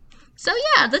fun. So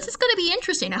yeah, this is going to be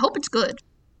interesting. I hope it's good.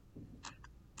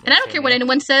 And I don't care what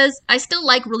anyone says. I still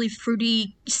like really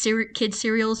fruity kid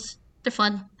cereals. They're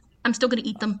fun. I'm still going to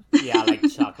eat them. Yeah, I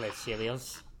like chocolate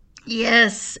cereals.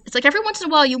 Yes. It's like every once in a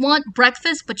while you want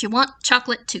breakfast, but you want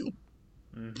chocolate too.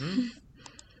 Mm-hmm.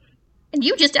 And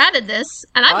you just added this,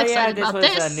 and I'm excited about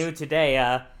this. This was new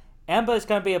today. Amber is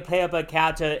going to be a playable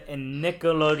character in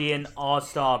Nickelodeon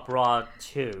All-Star Brawl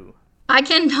 2. I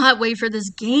cannot wait for this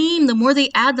game. The more they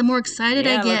add, the more excited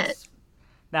I get.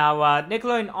 Now,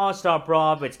 Nickelodeon All-Star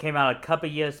Brawl, which came out a couple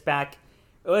years back,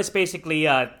 it was basically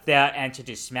their answer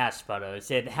to Smash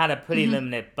Bros. It had a pretty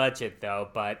limited budget, though,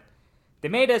 but they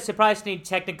made a surprisingly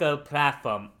technical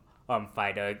platform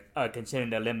fighter,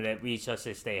 considering the limited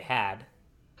resources they had.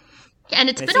 Yeah, and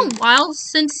it's been a while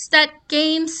since that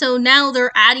game, so now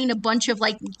they're adding a bunch of,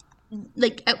 hang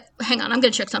on, I'm going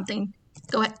to check something.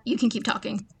 Go ahead, you can keep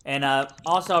talking. And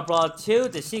All-Star Brawl 2,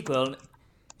 the sequel,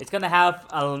 it's going to have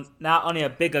not only a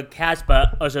bigger cast,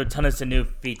 but also tons of new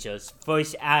features.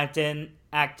 Voice acting,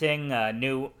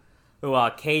 new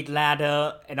arcade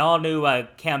ladder, and all new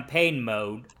campaign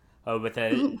mode with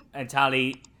an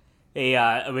entirely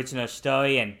original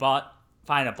story and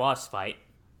final boss fight.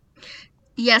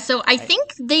 Yeah, so I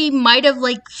think they might have,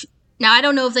 now I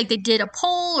don't know if they did a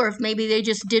poll or if maybe they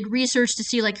just did research to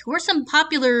see who are some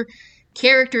popular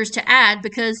characters to add,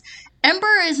 because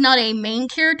Ember is not a main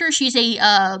character. She's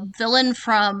a villain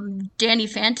from Danny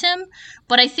Phantom,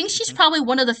 but I think she's probably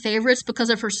one of the favorites because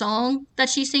of her song that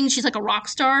she sings. She's like a rock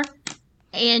star,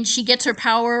 and she gets her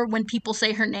power when people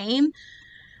say her name.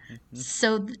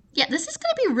 So, yeah, this is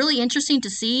going to be really interesting to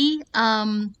see,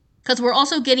 because we're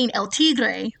also getting El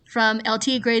Tigre from El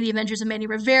Tigre, The Adventures of Manny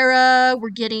Rivera. We're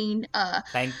getting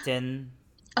Plankton.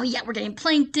 Oh yeah, we're getting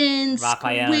Plankton,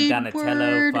 Raphael Squidward.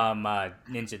 Donatello from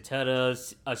Ninja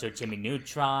Turtles, also Jimmy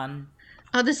Neutron.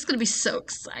 Oh, this is going to be so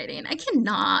exciting. I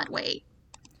cannot wait.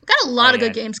 We've got a lot of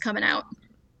good games coming out.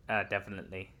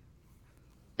 Definitely.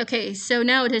 Okay, so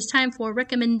now it is time for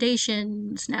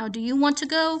recommendations. Now, do you want to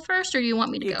go first, or do you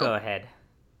want me to go? You go ahead.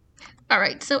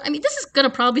 Alright, so, this is going to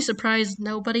probably surprise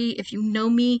nobody if you know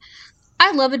me.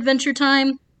 I love Adventure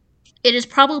Time. It is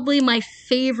probably my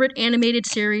favorite animated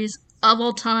series of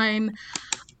all time.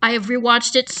 I have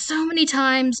rewatched it so many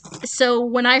times. So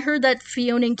when I heard that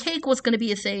Fiona and Cake was going to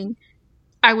be a thing,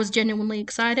 I was genuinely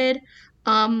excited.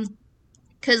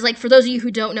 Because, for those of you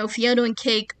who don't know, Fiona and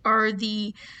Cake are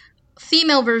the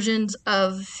female versions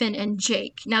of Finn and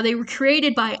Jake. Now, they were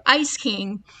created by Ice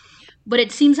King, but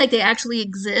it seems like they actually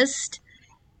exist.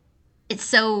 I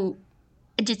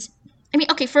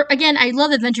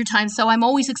love Adventure Time, so I'm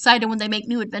always excited when they make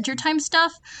new Adventure Time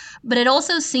stuff, but it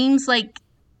also seems like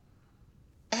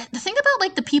the thing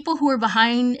about the people who are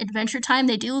behind Adventure Time,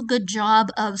 they do a good job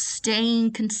of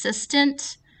staying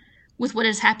consistent with what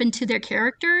has happened to their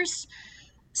characters.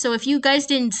 So if you guys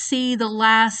didn't see the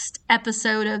last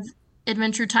episode of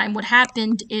Adventure Time, what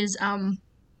happened is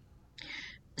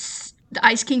the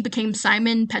Ice King became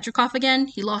Simon Petrikov again.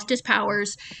 He lost his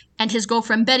powers, and his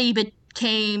girlfriend Betty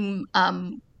became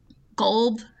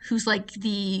Golb, who's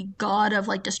the god of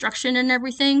destruction and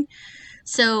everything.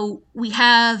 So we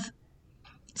have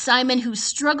Simon, who's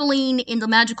struggling in the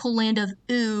magical land of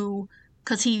Ooh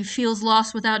because he feels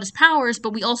lost without his powers,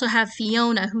 but we also have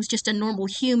Fiona, who's just a normal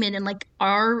human in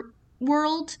our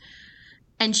world,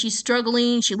 and she's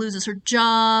struggling. She loses her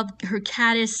job, her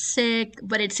cat is sick,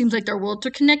 but it seems like their worlds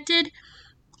are connected.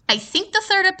 I think the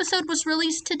third episode was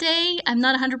released today. I'm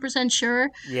not 100%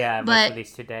 sure. Yeah, it was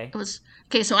released today. It was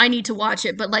okay, so I need to watch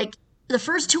it. But the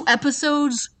first two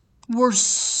episodes were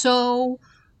so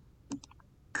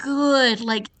good.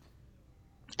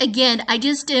 Again, I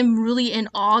just am really in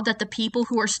awe that the people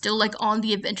who are still on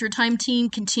the Adventure Time team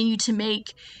continue to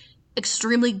make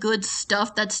extremely good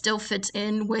stuff that still fits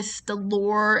in with the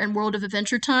lore and world of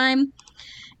Adventure Time.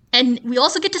 And we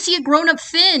also get to see a grown-up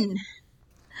Finn.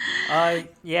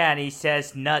 Yeah, and he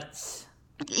says nuts.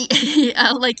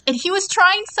 Yeah, and he was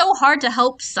trying so hard to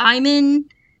help Simon.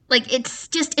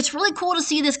 It's really cool to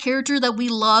see this character that we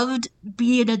loved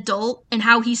be an adult and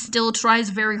how he still tries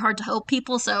very hard to help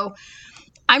people. So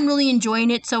I'm really enjoying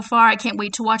it so far. I can't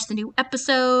wait to watch the new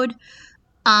episode.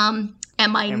 And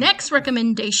my next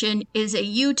recommendation is a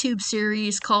YouTube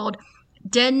series called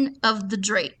Den of the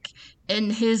Drake.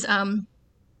 And his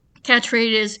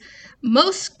catchphrase is,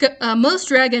 most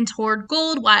dragons hoard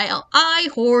gold while I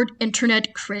hoard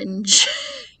internet cringe.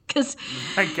 Because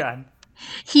my God.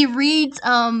 he reads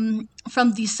from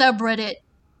the subreddit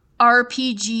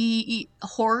RPG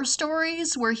horror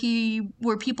stories where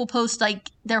people post like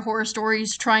their horror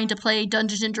stories trying to play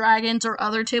Dungeons and Dragons or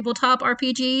other tabletop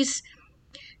RPGs.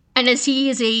 And as he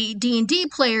is a D&D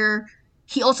player,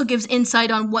 he also gives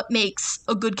insight on what makes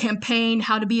a good campaign,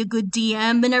 how to be a good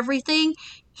DM and everything.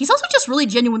 He's also just really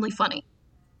genuinely funny.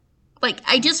 Like,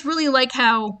 I just really like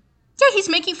how, yeah, he's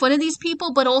making fun of these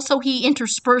people, but also he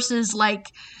intersperses,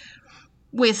 like,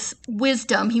 with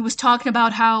wisdom. He was talking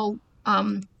about how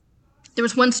there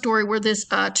was one story where this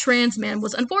trans man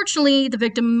was unfortunately the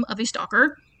victim of a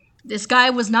stalker. This guy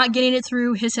was not getting it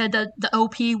through his head that the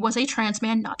OP was a trans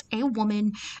man, not a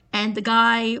woman. And the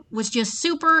guy was just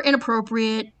super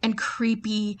inappropriate and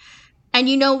creepy. And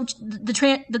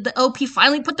the OP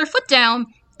finally put their foot down.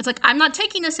 It's like, I'm not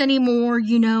taking this anymore,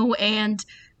 and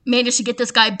managed to get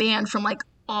this guy banned from like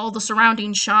all the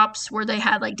surrounding shops where they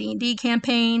had like D&D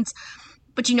campaigns.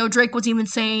 But Drake was even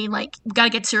saying like, we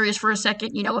gotta get serious for a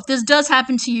second. If this does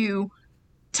happen to you,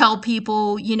 tell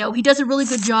people. He does a really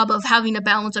good job of having a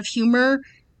balance of humor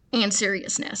and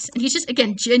seriousness. And he's just,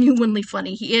 again, genuinely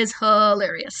funny. He is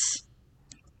hilarious.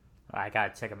 I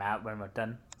gotta check him out when we're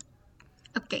done.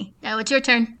 Okay, now it's your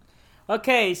turn.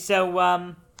 Okay,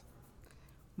 so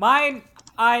my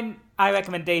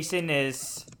recommendation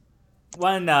is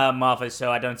one Marvel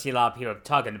show I don't see a lot of people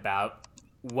talking about.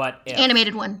 What If? The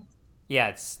animated one. Yeah,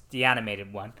 it's the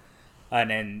animated one, and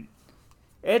then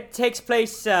it takes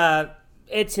place.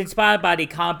 It's inspired by the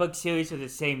comic book series with the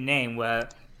same name, where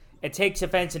it takes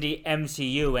offense to the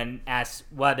MCU and asks,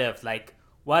 "What if? Like,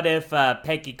 what if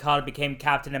Peggy Carter became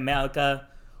Captain America?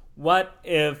 What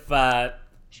if T'Challa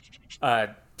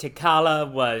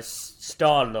was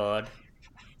Star-Lord?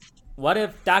 What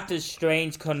if Doctor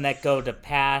Strange couldn't let go of the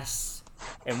past?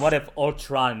 And what if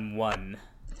Ultron won?"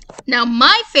 Now,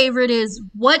 my favorite is,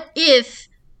 what if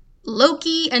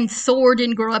Loki and Thor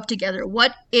didn't grow up together?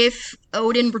 What if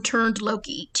Odin returned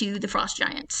Loki to the Frost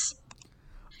Giants?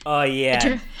 Oh,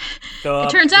 yeah. It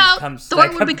turns out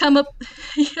Thor would become a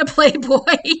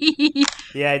playboy.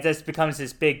 Yeah, he just becomes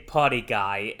this big party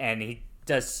guy, and he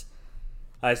just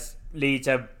leads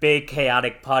a big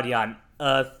chaotic party on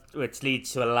Earth, which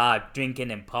leads to a lot of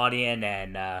drinking and partying,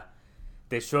 and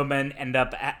this woman end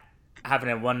up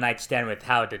having a one-night stand with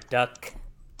Howard the Duck.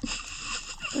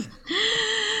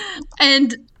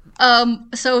 And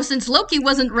so since Loki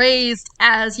wasn't raised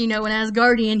as, an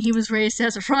Asgardian, he was raised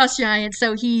as a frost giant,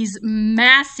 so he's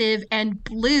massive and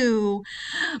blue,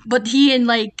 but he and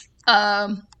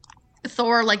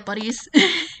Thor are like buddies.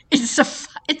 It's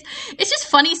just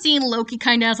funny seeing Loki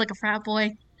kind of as like a frat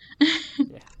boy.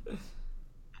 Yeah.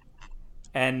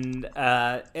 And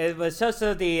it was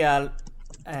also the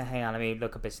hang on, let me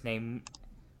look up his name.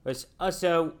 It was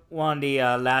also one of the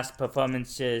last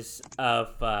performances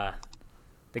of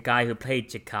the guy who played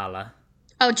T'Challa.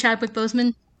 Oh, Chadwick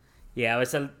Boseman? Yeah, it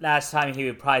was the last time he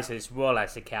reprised his role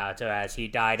as the character, as he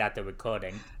died after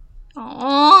recording.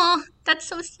 Aww, that's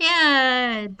so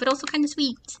sad, but also kind of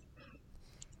sweet.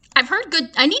 I've heard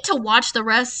good. I need to watch the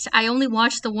rest. I only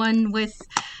watched the one with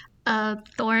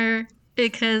Thor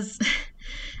because,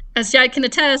 as Jad can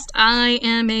attest, I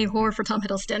am a whore for Tom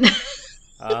Hiddleston.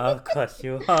 Of course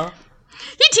you are.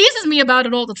 He teases me about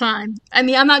it all the time. I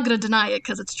mean, I'm not going to deny it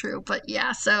because it's true, but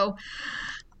yeah, so.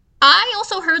 I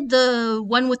also heard the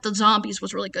one with the zombies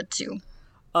was really good too.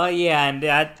 Oh yeah, and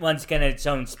that one's getting its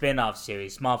own spin-off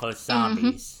series, Marvel's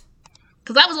Zombies.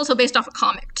 Because that was also based off a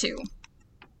comic too.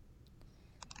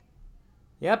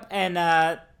 Yep,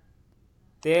 and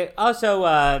they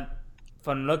also,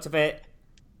 from the looks of it,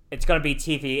 it's going to be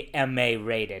TVMA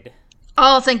rated.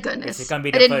 Oh, thank goodness. It's going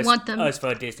to be I didn't want them. For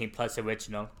a Disney Plus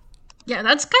original. Yeah,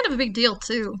 that's kind of a big deal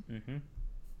too. Mm-hmm.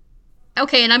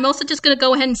 Okay, and I'm also just going to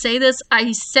go ahead and say this.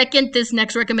 I second this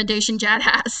next recommendation Jad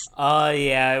has. Oh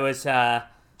yeah, it was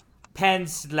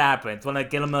Pan's Labyrinth, one of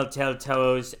Guillermo del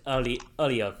Toro's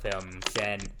earlier films,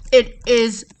 and it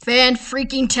is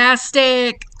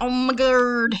fan-freaking-tastic. Oh my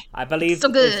god. I believe so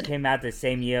good. It came out the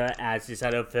same year as this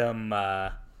other film,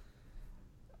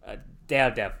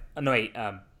 Daredevil. Oh, no, wait,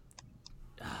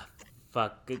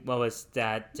 fuck, what was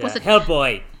that? Was it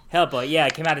Hellboy. Hellboy, yeah,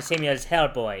 it came out the same year as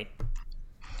Hellboy.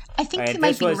 I think you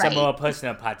might be right. This was a more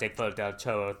personal project for Del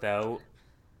Toro, though.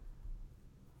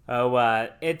 Oh,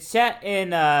 it's set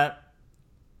in,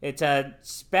 it's a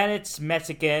Spanish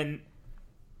Mexican,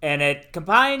 and it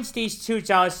combines these two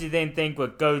genres you didn't think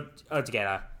would go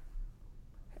together.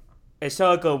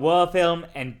 Historical war film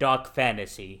and dark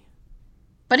fantasy.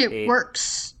 But it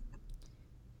works.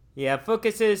 Yeah, it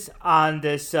focuses on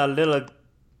this little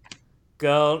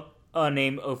girl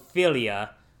named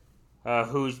Ophelia,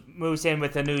 who moves in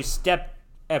with a new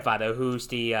stepfather, who's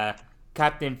the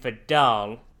Captain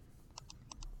Fidel,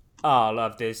 all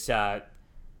of this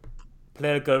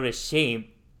political regime,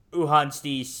 who hunts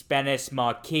the Spanish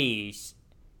Marquis.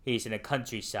 He's in the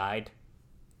countryside.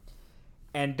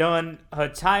 And during her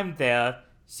time there,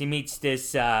 she meets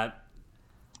this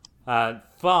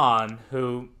fawn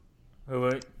who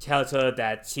tells her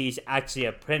that she's actually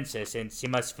a princess and she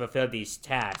must fulfill these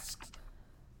tasks.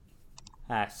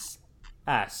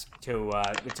 Ask to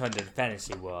return to the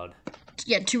fantasy world.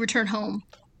 Yeah, to return home.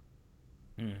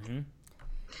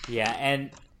 Yeah,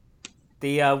 and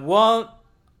the world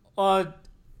all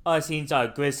scenes are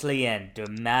grisly and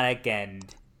dramatic,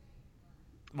 and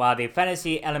while the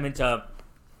fantasy elements are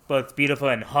both beautiful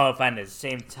and horrifying at the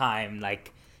same time,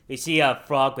 like we see a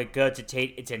frog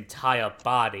regurgitate its entire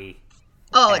body.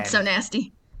 Oh, it's so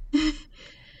nasty.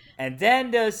 And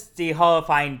then there's the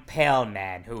horrifying pale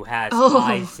man who has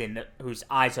whose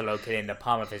eyes are located in the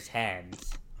palm of his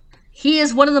hands. He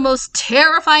is one of the most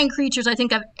terrifying creatures I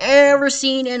think I've ever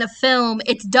seen in a film.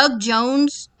 It's Doug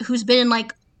Jones, who's been in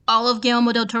like all of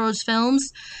Guillermo del Toro's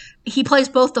films. He plays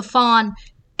both the fawn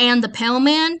and the pale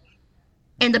man.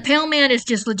 And the pale man is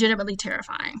just legitimately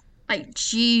terrifying. Like,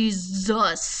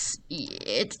 Jesus.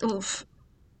 It's oof.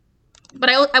 But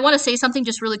I want to say something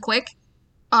just really quick.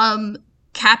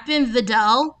 Captain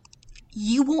Vidal,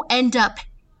 you will end up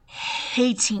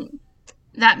hating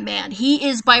that man. He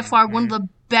is by far one of the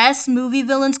best movie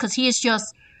villains because he is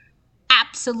just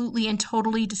absolutely and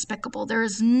totally despicable. There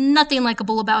is nothing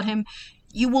likable about him.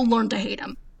 You will learn to hate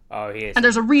him. Oh, he is. And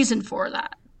there's a reason for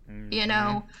that. You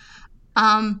know?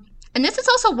 And this is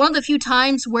also one of the few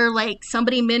times where, like,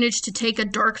 somebody managed to take a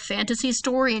dark fantasy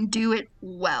story and do it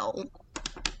well.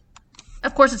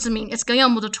 Of course, it's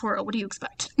Guillermo del Toro. What do you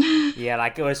expect? Yeah,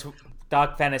 like, it was...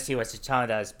 Dark fantasy was a genre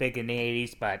that was big in the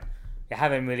 80s, but I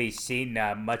haven't really seen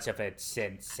much of it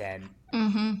since, and...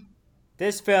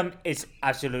 This film is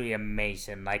absolutely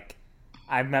amazing. Like,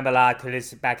 I remember a lot of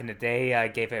critics back in the day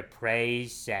gave it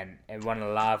praise, and it won a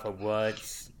lot of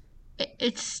awards.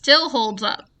 It still holds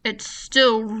up. It's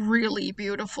still really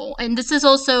beautiful. And this is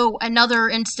also another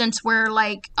instance where,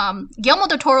 like, Guillermo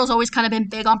del Toro's always kind of been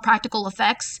big on practical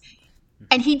effects.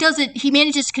 And he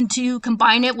manages to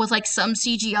combine it with, like, some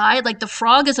CGI. Like, the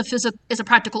frog is a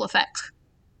practical effect.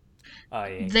 Oh,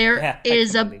 yeah. There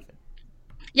is a...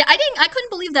 Yeah, I couldn't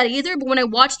believe that either, but when I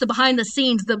watched the behind the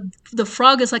scenes, the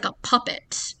frog is like a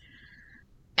puppet.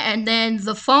 And then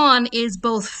the fawn is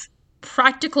both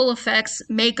practical effects,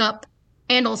 makeup,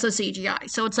 and also CGI.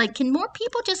 So it's like, can more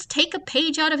people just take a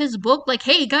page out of his book? Like,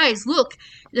 hey guys, look,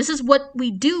 this is what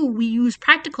we do. We use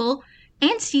practical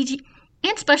and CG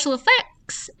and special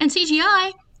effects and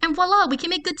CGI, and voila, we can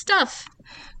make good stuff.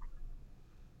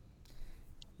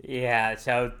 Yeah,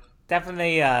 so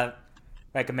definitely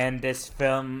recommend this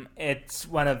film. It's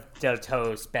one of Del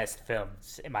Toro's best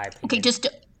films, in my opinion.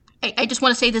 Okay, I just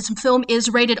want to say this film is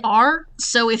rated R,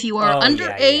 so if you are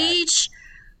underage,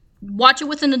 watch it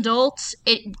with an adult.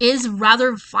 It is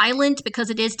rather violent because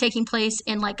it is taking place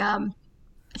in like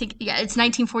I think it's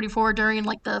 1944 during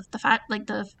like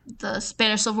the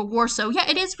Spanish Civil War. So yeah,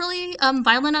 it is really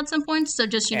violent at some points. So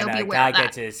just be aware of that. And guy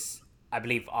gets his, I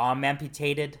believe, arm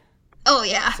amputated. Oh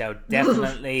yeah. So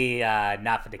definitely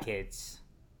not for the kids.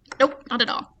 Nope, not at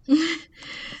all.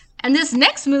 And this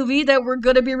next movie that we're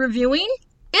going to be reviewing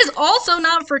is also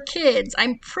not for kids.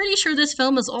 I'm pretty sure this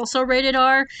film is also rated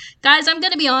R. Guys, I'm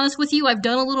going to be honest with you. I've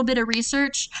done a little bit of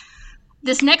research.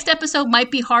 This next episode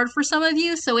might be hard for some of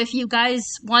you, so if you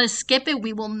guys want to skip it,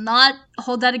 we will not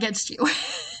hold that against you.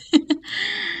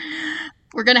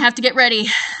 We're going to have to get ready.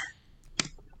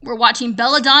 We're watching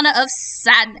Belladonna of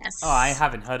Sadness. Oh, I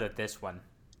haven't heard of this one.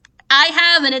 I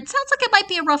have, and it sounds like it might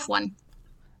be a rough one.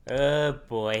 Oh,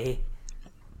 boy.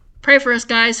 Pray for us,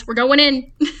 guys. We're going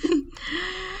in.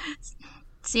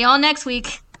 See y'all next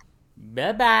week.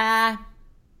 Bye-bye.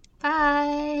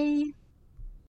 Bye.